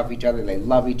hands off each other. They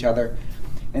love each other,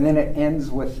 and then it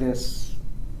ends with this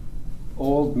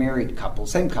old married couple,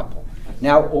 same couple,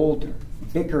 now older,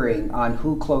 bickering on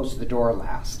who closed the door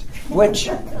last, which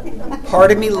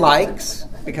part of me likes,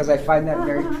 because I find that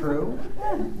very true.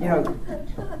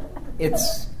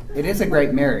 It is a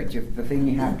great marriage if the thing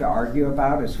you have to argue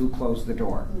about is who closed the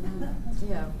door.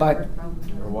 Yeah. But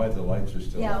or why the lights are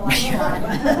still on.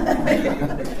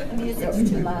 The music's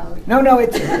too loud. No,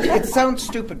 it sounds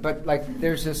stupid, but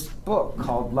there's this book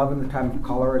called Love in the Time of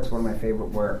Color. It's one of my favorite,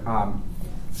 where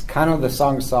it's kind of the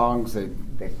Song of Songs. They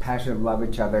passionately love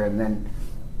each other, and then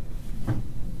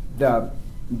the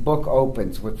book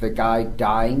opens with the guy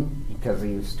dying because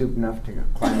he was stupid enough to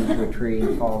climb into a tree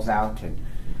and falls out, and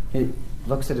he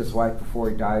looks at his wife before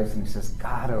he dies and he says,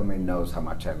 God only knows how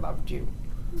much I loved you.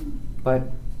 But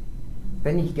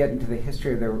then you get into the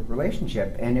history of their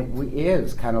relationship, and it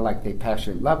is kind of like they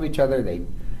passionately love each other.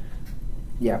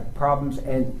 Problems,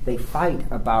 and they fight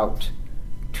about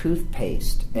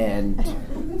toothpaste and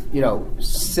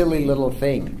silly little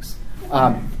things.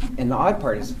 And the odd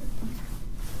part is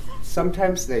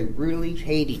sometimes they really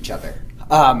hate each other.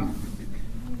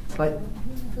 But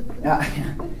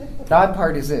the odd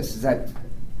part is this: is that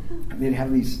they'd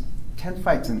have these 10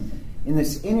 fights, and in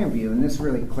this interview, and this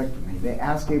really clicked with me, they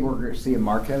asked Gabriel Garcia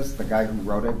Marquez, the guy who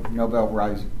wrote it, Nobel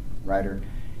Prize writer,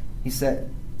 he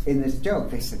said, in this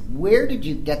joke, they said, where did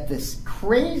you get this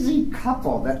crazy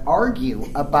couple that argue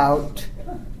about,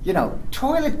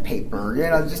 toilet paper,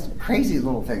 just crazy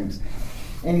little things?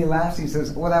 And he laughs, he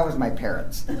says, well, that was my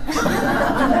parents. He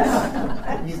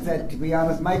said, to be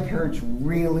honest, my parents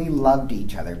really loved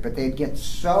each other, but they'd get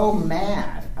so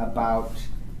mad about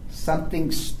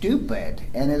something stupid,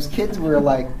 and as kids we were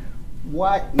like,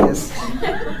 what is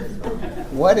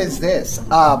this?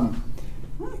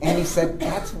 And he said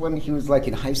that's when he was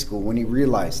in high school, when he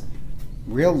realized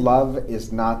real love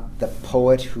is not the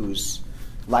poet who's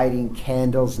lighting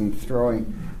candles and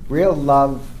throwing. Real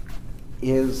love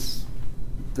is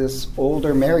this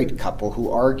older married couple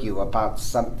who argue about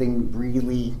something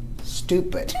really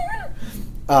stupid.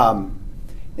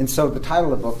 And so the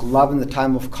title of the book, Love in the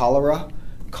Time of Cholera.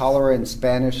 Cholera in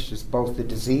Spanish is both a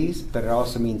disease, but it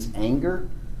also means anger.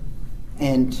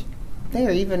 And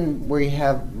there, even where you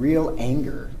have real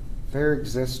anger, there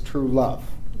exists true love.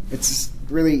 It's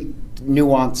really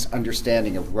nuanced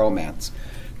understanding of romance.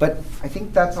 But I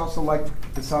think that's also like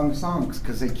the Song of Songs,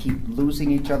 because they keep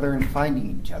losing each other and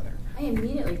finding each other. I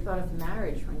immediately thought of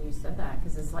marriage when you said that,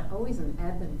 because it's like always an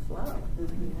ebb and flow. I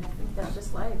mean, I think that's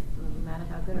just life, no matter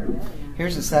how good or bad.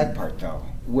 Here's the sad part, though.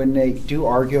 When they do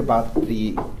argue about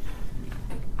the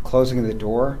closing of the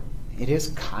door, it is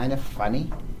kind of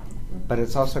funny, but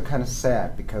it's also kind of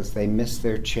sad because they miss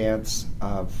their chance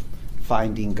of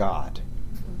finding God.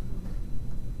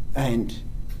 And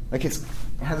like it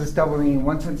has this double meaning. In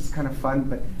one sense, it's kind of fun,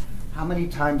 but how many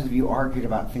times have you argued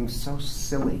about things so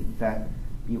silly that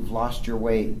you've lost your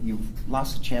way? You've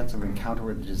lost a chance of encounter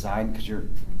with the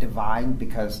divine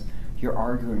because you're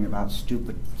arguing about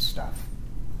stupid stuff.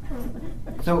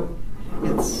 So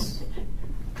it's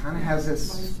kind of has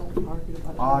this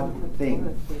odd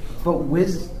thing. But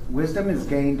wisdom is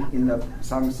gained in the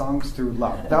Song of Songs through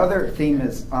love. The other theme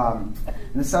is, and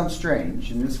this sounds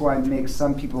strange, and this is why it makes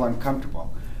some people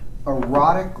uncomfortable.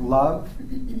 Erotic love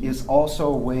is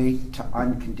also a way to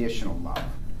unconditional love.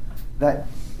 That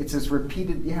it's this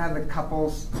repeated, the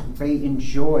couples, they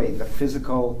enjoy the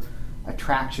physical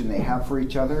attraction they have for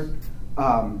each other,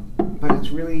 but it's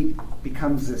really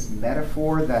becomes this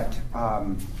metaphor that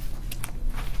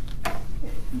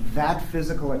that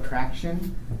physical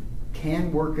attraction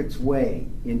can work its way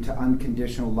into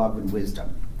unconditional love and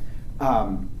wisdom.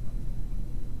 And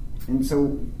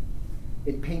so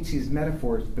it paints these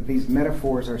metaphors, but these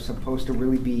metaphors are supposed to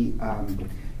really be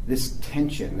this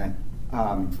tension that,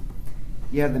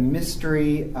 the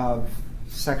mystery of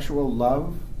sexual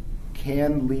love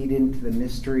can lead into the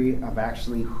mystery of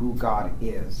actually who God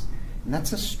is. And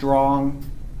that's a strong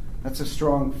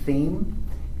theme.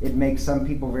 It makes some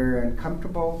people very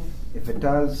uncomfortable. If it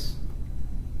does,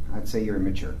 I'd say you're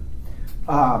immature.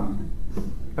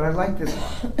 But I like this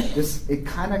one. It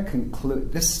kind of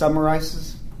concludes. This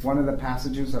summarizes one of the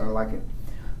passages, and I like it.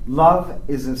 Love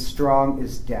is as strong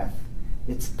as death.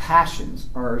 Its passions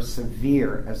are as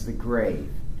severe as the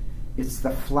grave. Its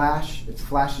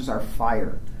flashes are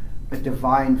fire, a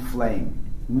divine flame.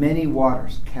 Many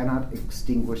waters cannot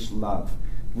extinguish love.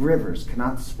 Rivers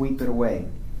cannot sweep it away.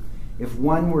 If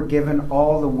one were given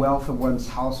all the wealth of one's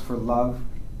house for love,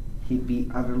 he'd be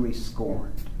utterly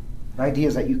scorned. The idea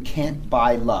is that you can't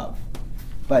buy love.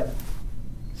 But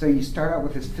so you start out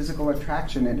with this physical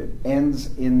attraction and it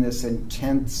ends in this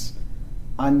intense,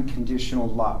 unconditional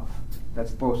love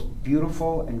that's both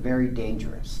beautiful and very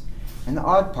dangerous. And the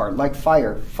odd part, like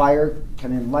fire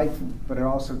can enlighten, but it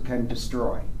also can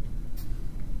destroy.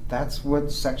 That's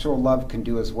what sexual love can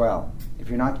do as well. If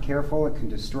you're not careful, it can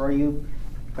destroy you.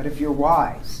 But if you're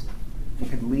wise, it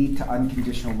could lead to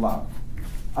unconditional love.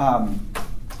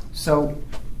 So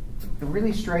the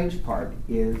really strange part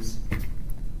is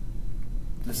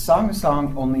the Song of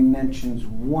Song only mentions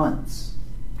once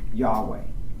Yahweh.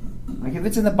 Like if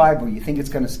it's in the Bible, you think it's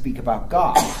going to speak about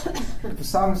God. But the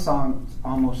Song of Songs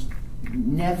almost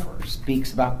never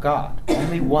speaks about God,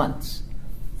 only once.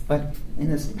 But in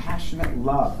this passionate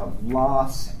love of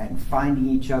loss and finding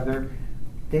each other,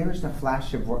 there's the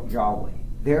flash of Yahweh.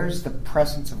 There's the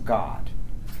presence of God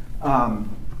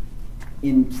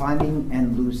in finding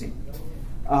and losing.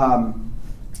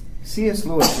 C.S.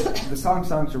 Lewis, the Song of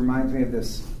Songs reminds me of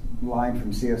this line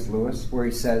from C.S. Lewis where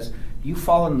he says, "You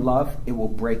fall in love, it will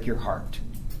break your heart."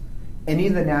 Any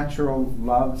of the natural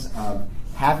loves of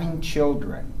having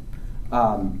children,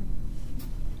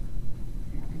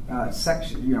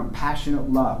 passionate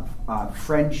love,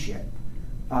 friendship,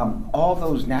 all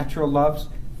those natural loves,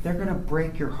 they're going to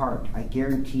break your heart. I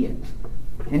guarantee it.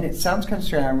 And it sounds kind of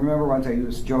strange. I remember once I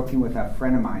was joking with a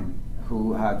friend of mine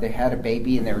who they had a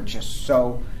baby and they were just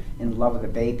so in love with the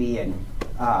baby. And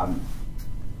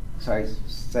so I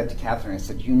said to Catherine, I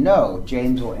said,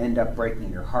 James will end up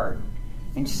breaking your heart.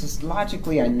 And she says,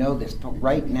 logically, I know this, but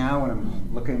right now when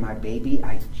I'm looking at my baby,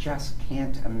 I just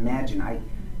can't imagine I'd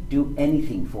do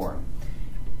anything for him.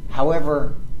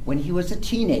 However, when he was a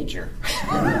teenager,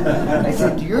 I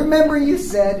said, do you remember you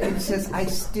said? And she says, I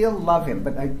still love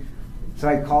him. So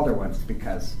I called her once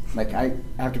because, I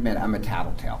have to admit, I'm a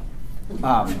tattletale.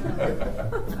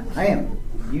 I am.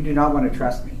 You do not want to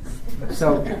trust me.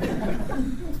 So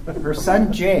her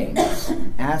son James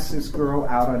asked this girl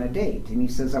out on a date, and he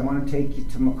says, I want to take you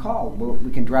to McCall.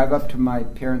 We can drive up to my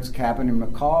parents' cabin in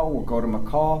McCall. We'll go to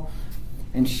McCall.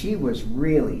 And she was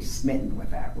really smitten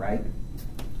with that, right?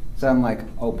 So I'm like,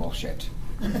 oh, bullshit.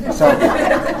 So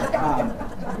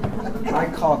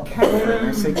I call Catherine.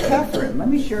 I say, Catherine, let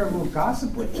me share a little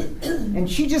gossip with you. And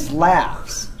she just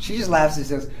laughs. She just laughs and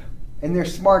says, and they're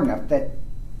smart enough that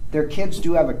their kids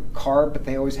do have a car, but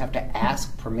they always have to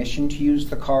ask permission to use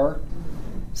the car.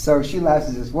 So she laughs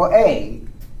and says, well, A,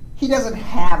 he doesn't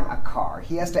have a car.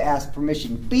 He has to ask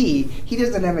permission. B, he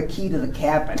doesn't have a key to the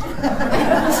cabin.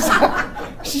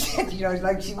 So she said, you know,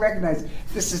 like she recognized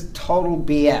this is total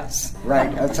BS,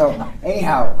 right? And so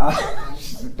anyhow,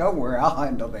 she said, don't worry, I'll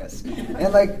handle this.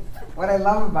 And like, what I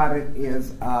love about it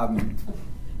is,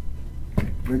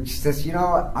 she says, you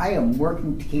know, I am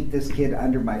working to keep this kid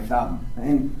under my thumb.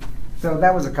 And so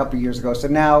that was a couple years ago. So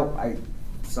now I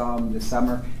saw him this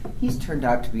summer. He's turned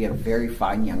out to be a very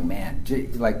fine young man.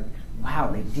 Like,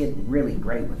 wow, they did really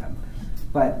great with him.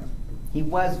 But he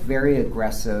was very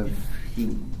aggressive.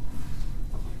 You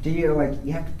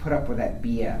have to put up with that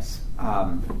BS.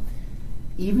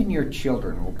 Even your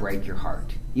children will break your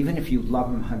heart. Even if you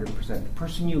love them 100%, the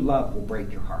person you love will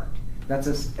break your heart.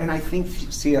 And I think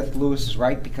C.S. Lewis is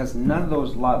right, because none of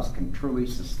those loves can truly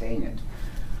sustain it.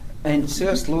 And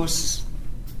C.S. Lewis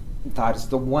thought it's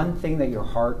the one thing that your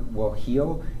heart will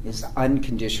heal is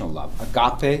unconditional love.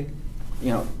 Agape,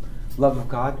 love of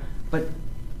God. But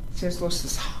C.S. Lewis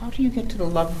says, how do you get to the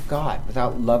love of God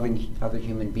without loving other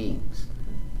human beings?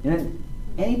 And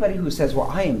anybody who says, well,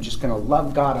 I am just going to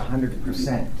love God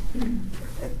 100%,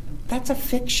 that's a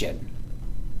fiction.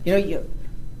 You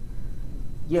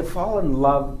fall in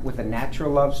love with a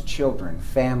natural love's children,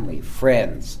 family,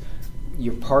 friends,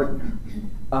 your partner.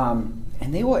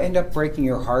 And they will end up breaking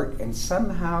your heart, and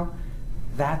somehow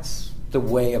that's the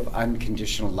way of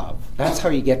unconditional love. That's how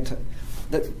you get to...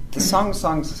 The Song of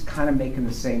Songs is kind of making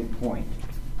the same point.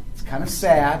 It's kind of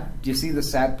sad. Do you see the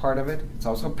sad part of it? It's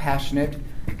also passionate.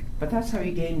 But that's how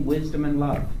you gain wisdom and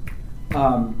love.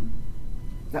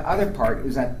 The other part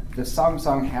is that the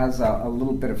Song has a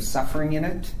little bit of suffering in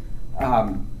it.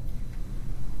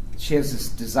 She has this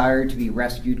desire to be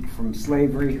rescued from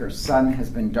slavery. Her skin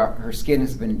has been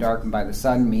darkened by the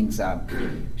sun, means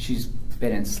she's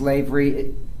been in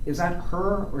slavery. Is that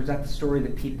her, or is that the story of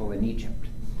the people in Egypt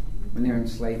when they're in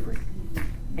slavery?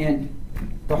 And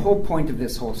the whole point of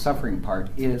this whole suffering part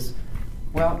is,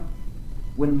 well,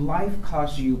 when life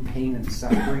causes you pain and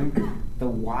suffering, the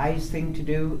wise thing to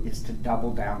do is to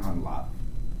double down on love,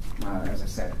 as I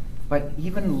said. But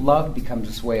even love becomes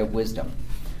this way of wisdom.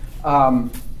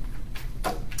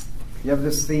 You have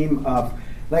this theme of,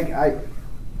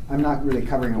 I'm not really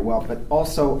covering it well, but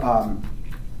also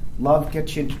love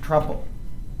gets you into trouble,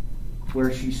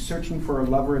 where she's searching for a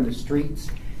lover in the streets,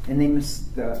 and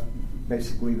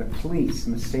basically the police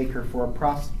mistake her for a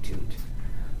prostitute.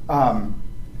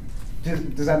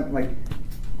 Does that,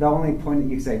 the only point that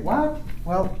you say, what?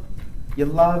 Well, you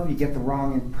love, you get the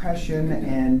wrong impression,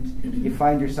 and you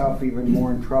find yourself even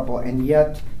more in trouble, and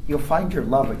yet you'll find your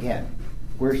love again.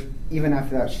 Where even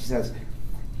after that she says,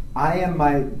 I am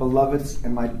my beloved's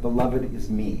and my beloved is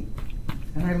me.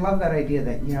 And I love that idea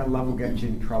that, love will get you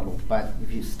in trouble, but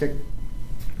if you stick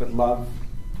with love,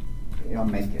 it'll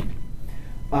make it.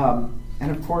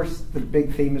 And of course, the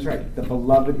big theme is right. The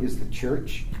beloved is the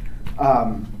church.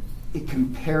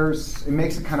 It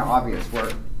makes it kind of obvious where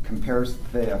it compares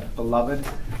the beloved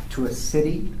to a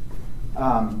city.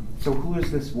 So who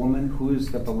is this woman? Who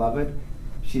is the beloved?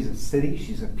 She's a city.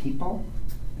 She's a people.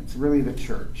 It's really the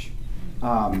church.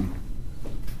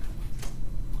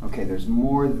 Okay, there's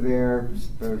more there.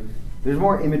 There's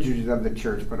more images of the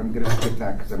church, but I'm going to skip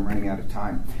that because I'm running out of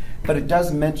time. But it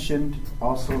does mention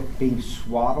also being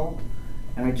swaddled.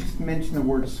 And I just mentioned the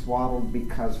word swaddled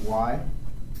because why?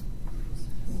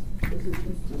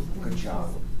 Good job.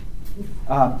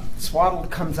 Swaddled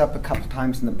comes up a couple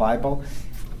times in the Bible.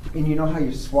 And you know how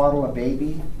you swaddle a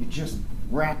baby? You just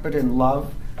wrap it in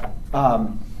love.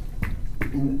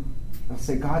 And I'll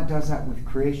say God does that with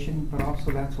creation, but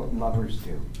also that's what lovers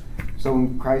do. So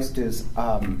when Christ is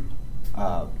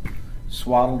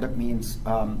swaddled, it means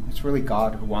it's really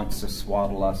God who wants to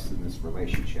swaddle us in this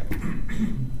relationship.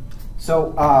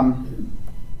 So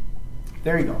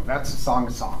there you go. That's a Song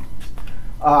of Songs.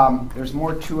 There's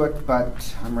more to it,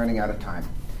 but I'm running out of time.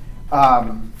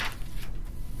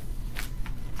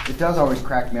 It does always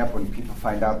crack me up when people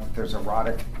find out that there's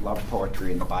erotic love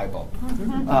poetry in the Bible.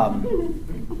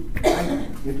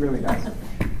 It really does.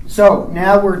 So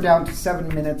now we're down to 7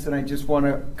 minutes, and I just want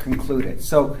to conclude it.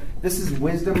 So this is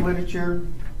wisdom literature.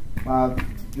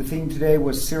 The theme today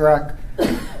was Sirach.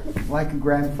 Like a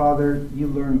grandfather, you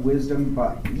learn wisdom,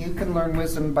 but you can learn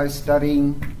wisdom by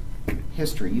studying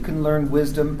history. You can learn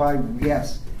wisdom by,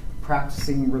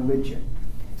 practicing religion.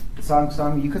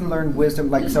 Song, you can learn wisdom.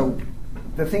 Like, so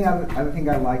the other thing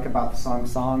I like about the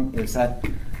song is that,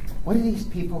 what are these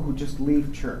people who just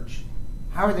leave church?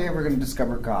 How are they ever going to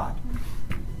discover God?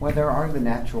 Well, there are the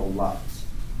natural loves.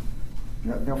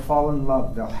 They'll fall in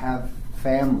love. They'll have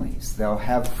families. They'll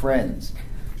have friends.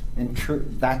 And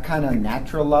that kind of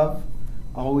natural love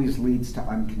always leads to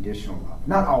unconditional love.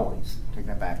 Not always, take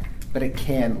that back, but it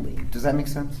can lead. Does that make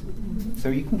sense? Mm-hmm. So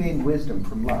you can gain wisdom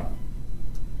from love.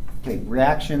 Okay,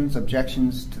 reactions,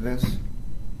 objections to this?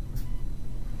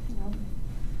 No.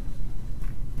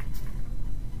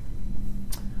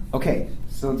 Okay,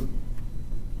 so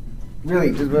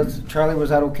really, Charlie, was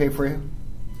that okay for you?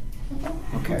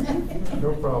 Okay.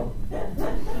 No problem.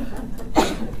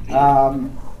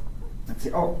 Let's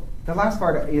see. Oh, the last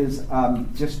part is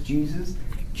just Jesus.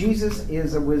 Jesus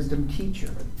is a wisdom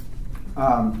teacher.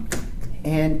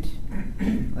 And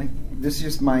like, this is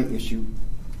just my issue.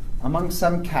 Among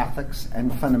some Catholics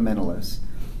and fundamentalists,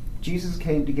 Jesus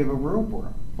came to give a rule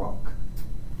book.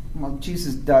 Well,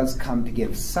 Jesus does come to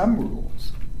give some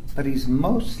rules, but he's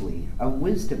mostly a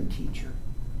wisdom teacher.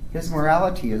 His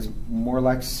morality is more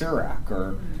like Sirach,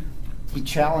 or he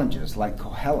challenges like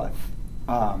Koheleth.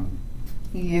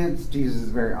 Jesus is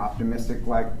very optimistic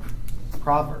like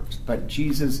Proverbs, but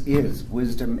Jesus is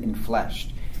wisdom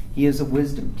enfleshed. He is a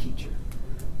wisdom teacher.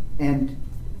 And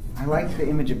I like the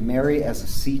image of Mary as a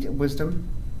seat of wisdom.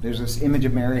 There's this image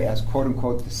of Mary as, quote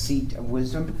unquote, the seat of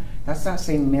wisdom. That's not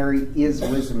saying Mary is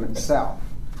wisdom itself.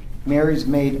 Mary's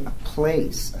made a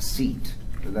place, a seat.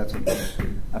 So that's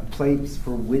a place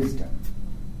for wisdom.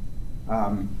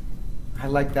 I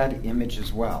like that image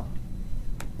as well.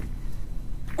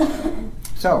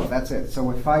 So that's it. So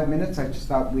with 5 minutes, I just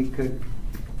thought we could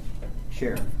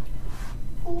share.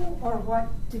 Who or what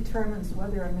determines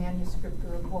whether a manuscript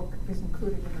or a book is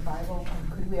included in the Bible?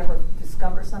 And could we ever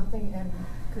discover something, and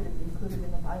could it be included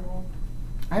in the Bible?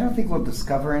 I don't think we'll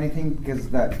discover anything, because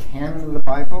the canon of the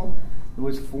Bible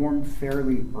was formed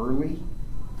fairly early.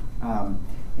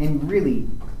 And really,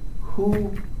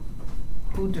 who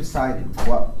decided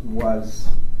what was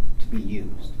to be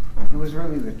used? It was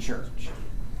really the church.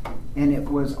 And it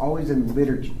was always in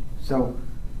liturgy. So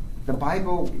the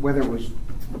Bible, whether it was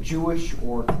Jewish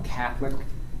or Catholic,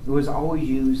 it was always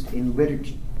used in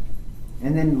liturgy.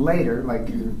 And then later, like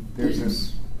there's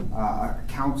this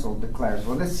council declares,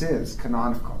 well, this is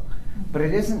canonical. But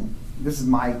it isn't, this is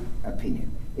my opinion,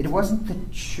 it wasn't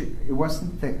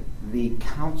the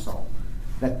council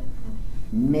that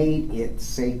made it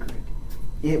sacred.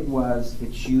 It was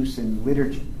its use in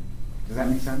liturgy. Does that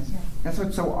make sense? Yeah. That's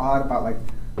what's so odd about, like,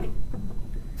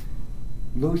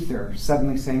 Luther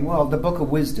suddenly saying, well, the Book of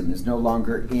Wisdom is no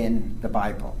longer in the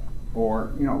Bible.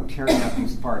 Or, tearing out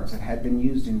these parts that had been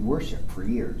used in worship for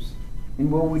years.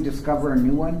 And will we discover a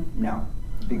new one? No,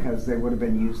 because they would have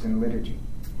been used in liturgy.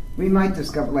 We might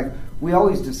discover, we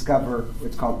always discover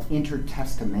what's called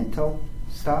intertestamental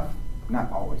stuff.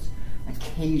 Not always.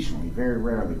 Occasionally, very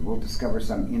rarely, we'll discover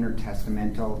some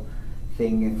intertestamental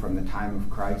thing from the time of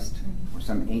Christ, or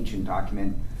some ancient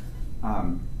document.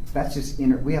 That's just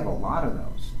we have a lot of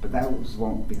those, but those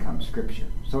won't become scripture.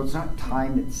 So it's not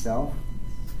time itself.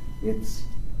 It's,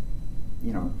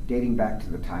 dating back to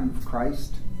the time of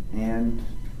Christ and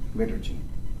liturgy.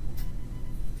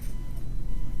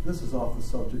 This is off the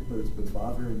subject, but it's been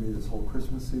bothering me this whole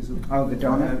Christmas season. Oh, the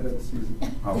donut? Advent season.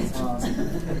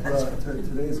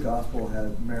 Today's gospel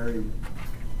had Mary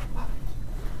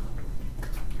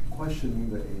questioning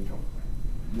the angel.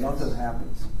 Yes. Nothing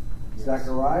happens. Yes.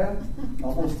 Zechariah,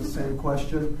 almost the same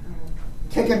question.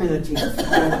 Kick him in the teeth.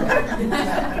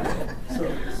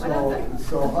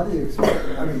 So how do you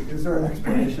explain? I mean, is there an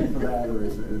explanation for that, or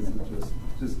is it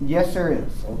just? Yes, there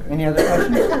is. Okay. Any other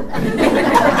questions?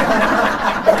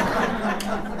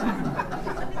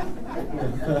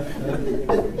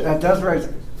 That does raise.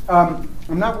 I'm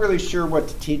not really sure what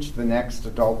to teach the next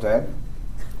Adult Ed,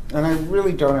 and I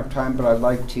really don't have time, but I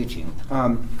like teaching.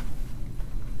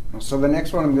 So the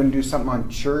next one, I'm going to do something on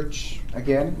church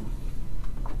again.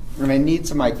 And I need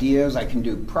some ideas. I can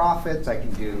do prophets. I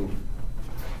can do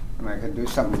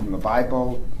something from the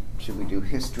Bible. Should we do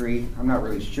history? I'm not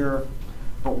really sure.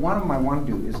 But one of them I want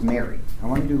to do is Mary. I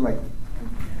want to do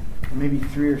maybe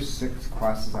 3 or 6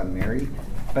 classes on Mary.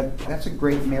 But that's a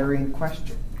great Marian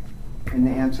question. And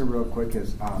the answer real quick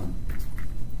is,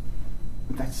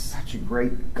 that's such a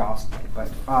great gospel. But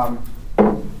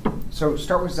so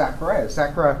start with Zechariah.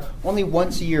 Zechariah, only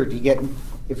once a year do you get,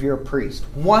 if you're a priest,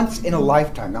 once in a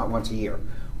lifetime, not once a year,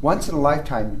 once in a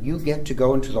lifetime, you get to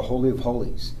go into the Holy of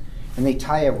Holies. And they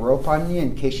tie a rope on you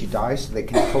in case you die so they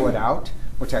can pull it out,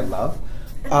 which I love.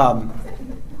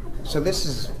 So this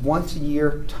is once a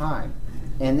year time.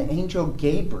 And the angel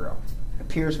Gabriel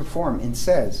appears before him and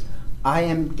says, I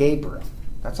am Gabriel.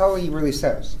 That's all he really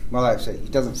says. Well, actually, he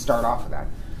doesn't start off with that.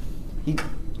 He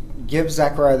gives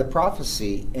Zechariah the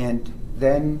prophecy, and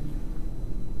then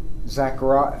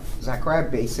Zechariah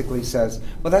basically says,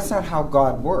 well, that's not how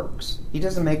God works. He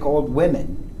doesn't make old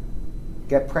women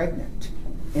get pregnant.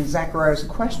 And Zechariah's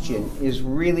question is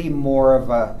really more of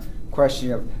a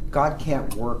question of God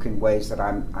can't work in ways that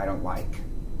I don't like.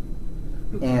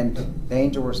 And the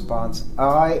angel responds,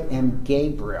 I am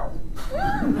Gabriel.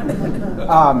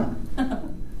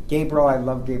 Gabriel, I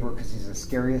love Gabriel because he's the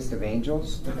scariest of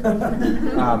angels.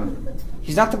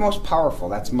 He's not the most powerful,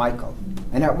 that's Michael.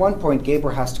 And at one point,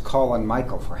 Gabriel has to call on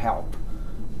Michael for help.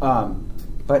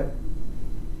 But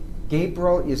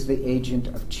Gabriel is the agent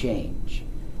of change.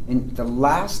 And the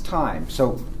last time,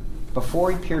 so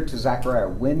before he appeared to Zechariah,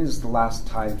 when is the last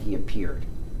time he appeared?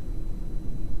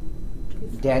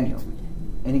 Daniel.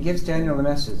 And he gives Daniel the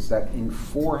message that in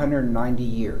 490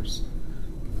 years,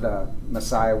 the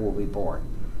Messiah will be born.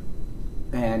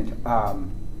 And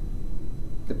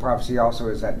the prophecy also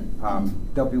is that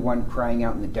there'll be one crying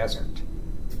out in the desert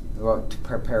to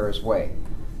prepare his way.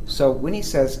 So when he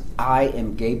says, I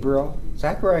am Gabriel,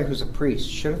 Zechariah, who's a priest,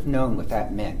 should have known what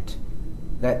that meant.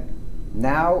 That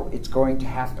now it's going to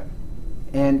happen.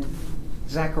 And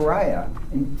Zechariah,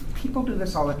 and people do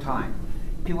this all the time,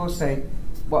 people say,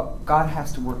 well, God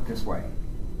has to work this way.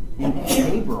 And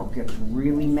Gabriel gets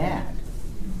really mad.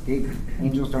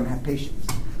 Angels don't have patience.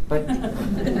 But,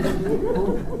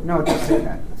 no, don't say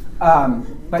that.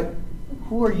 But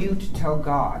who are you to tell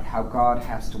God how God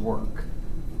has to work?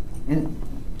 And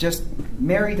just,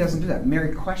 Mary doesn't do that.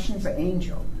 Mary questions the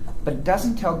angel, but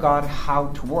doesn't tell God how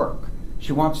to work.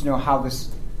 She wants to know how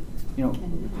this,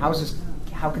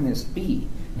 how can this be?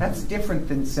 That's different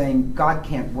than saying God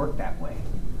can't work that way.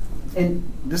 And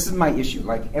this is my issue.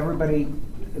 I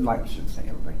shouldn't say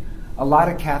everybody. A lot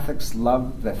of Catholics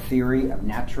love the theory of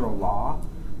natural law,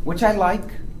 which I like.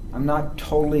 I'm not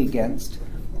totally against.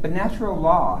 But natural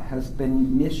law has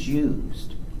been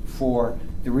misused for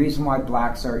the reason why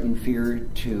blacks are inferior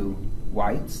to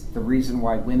whites, the reason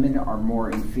why women are more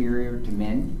inferior to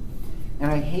men.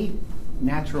 And I hate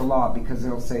natural law because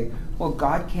they'll say, well,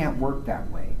 God can't work that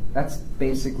way. That's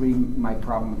basically my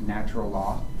problem with natural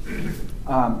law.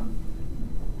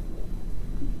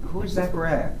 Who is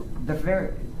Zechariah?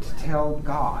 To tell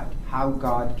God how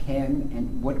God can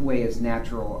and what way is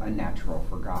natural and unnatural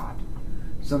for God.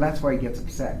 So that's why he gets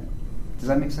upset. Does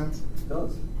that make sense? It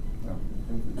does.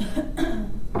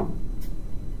 Oh.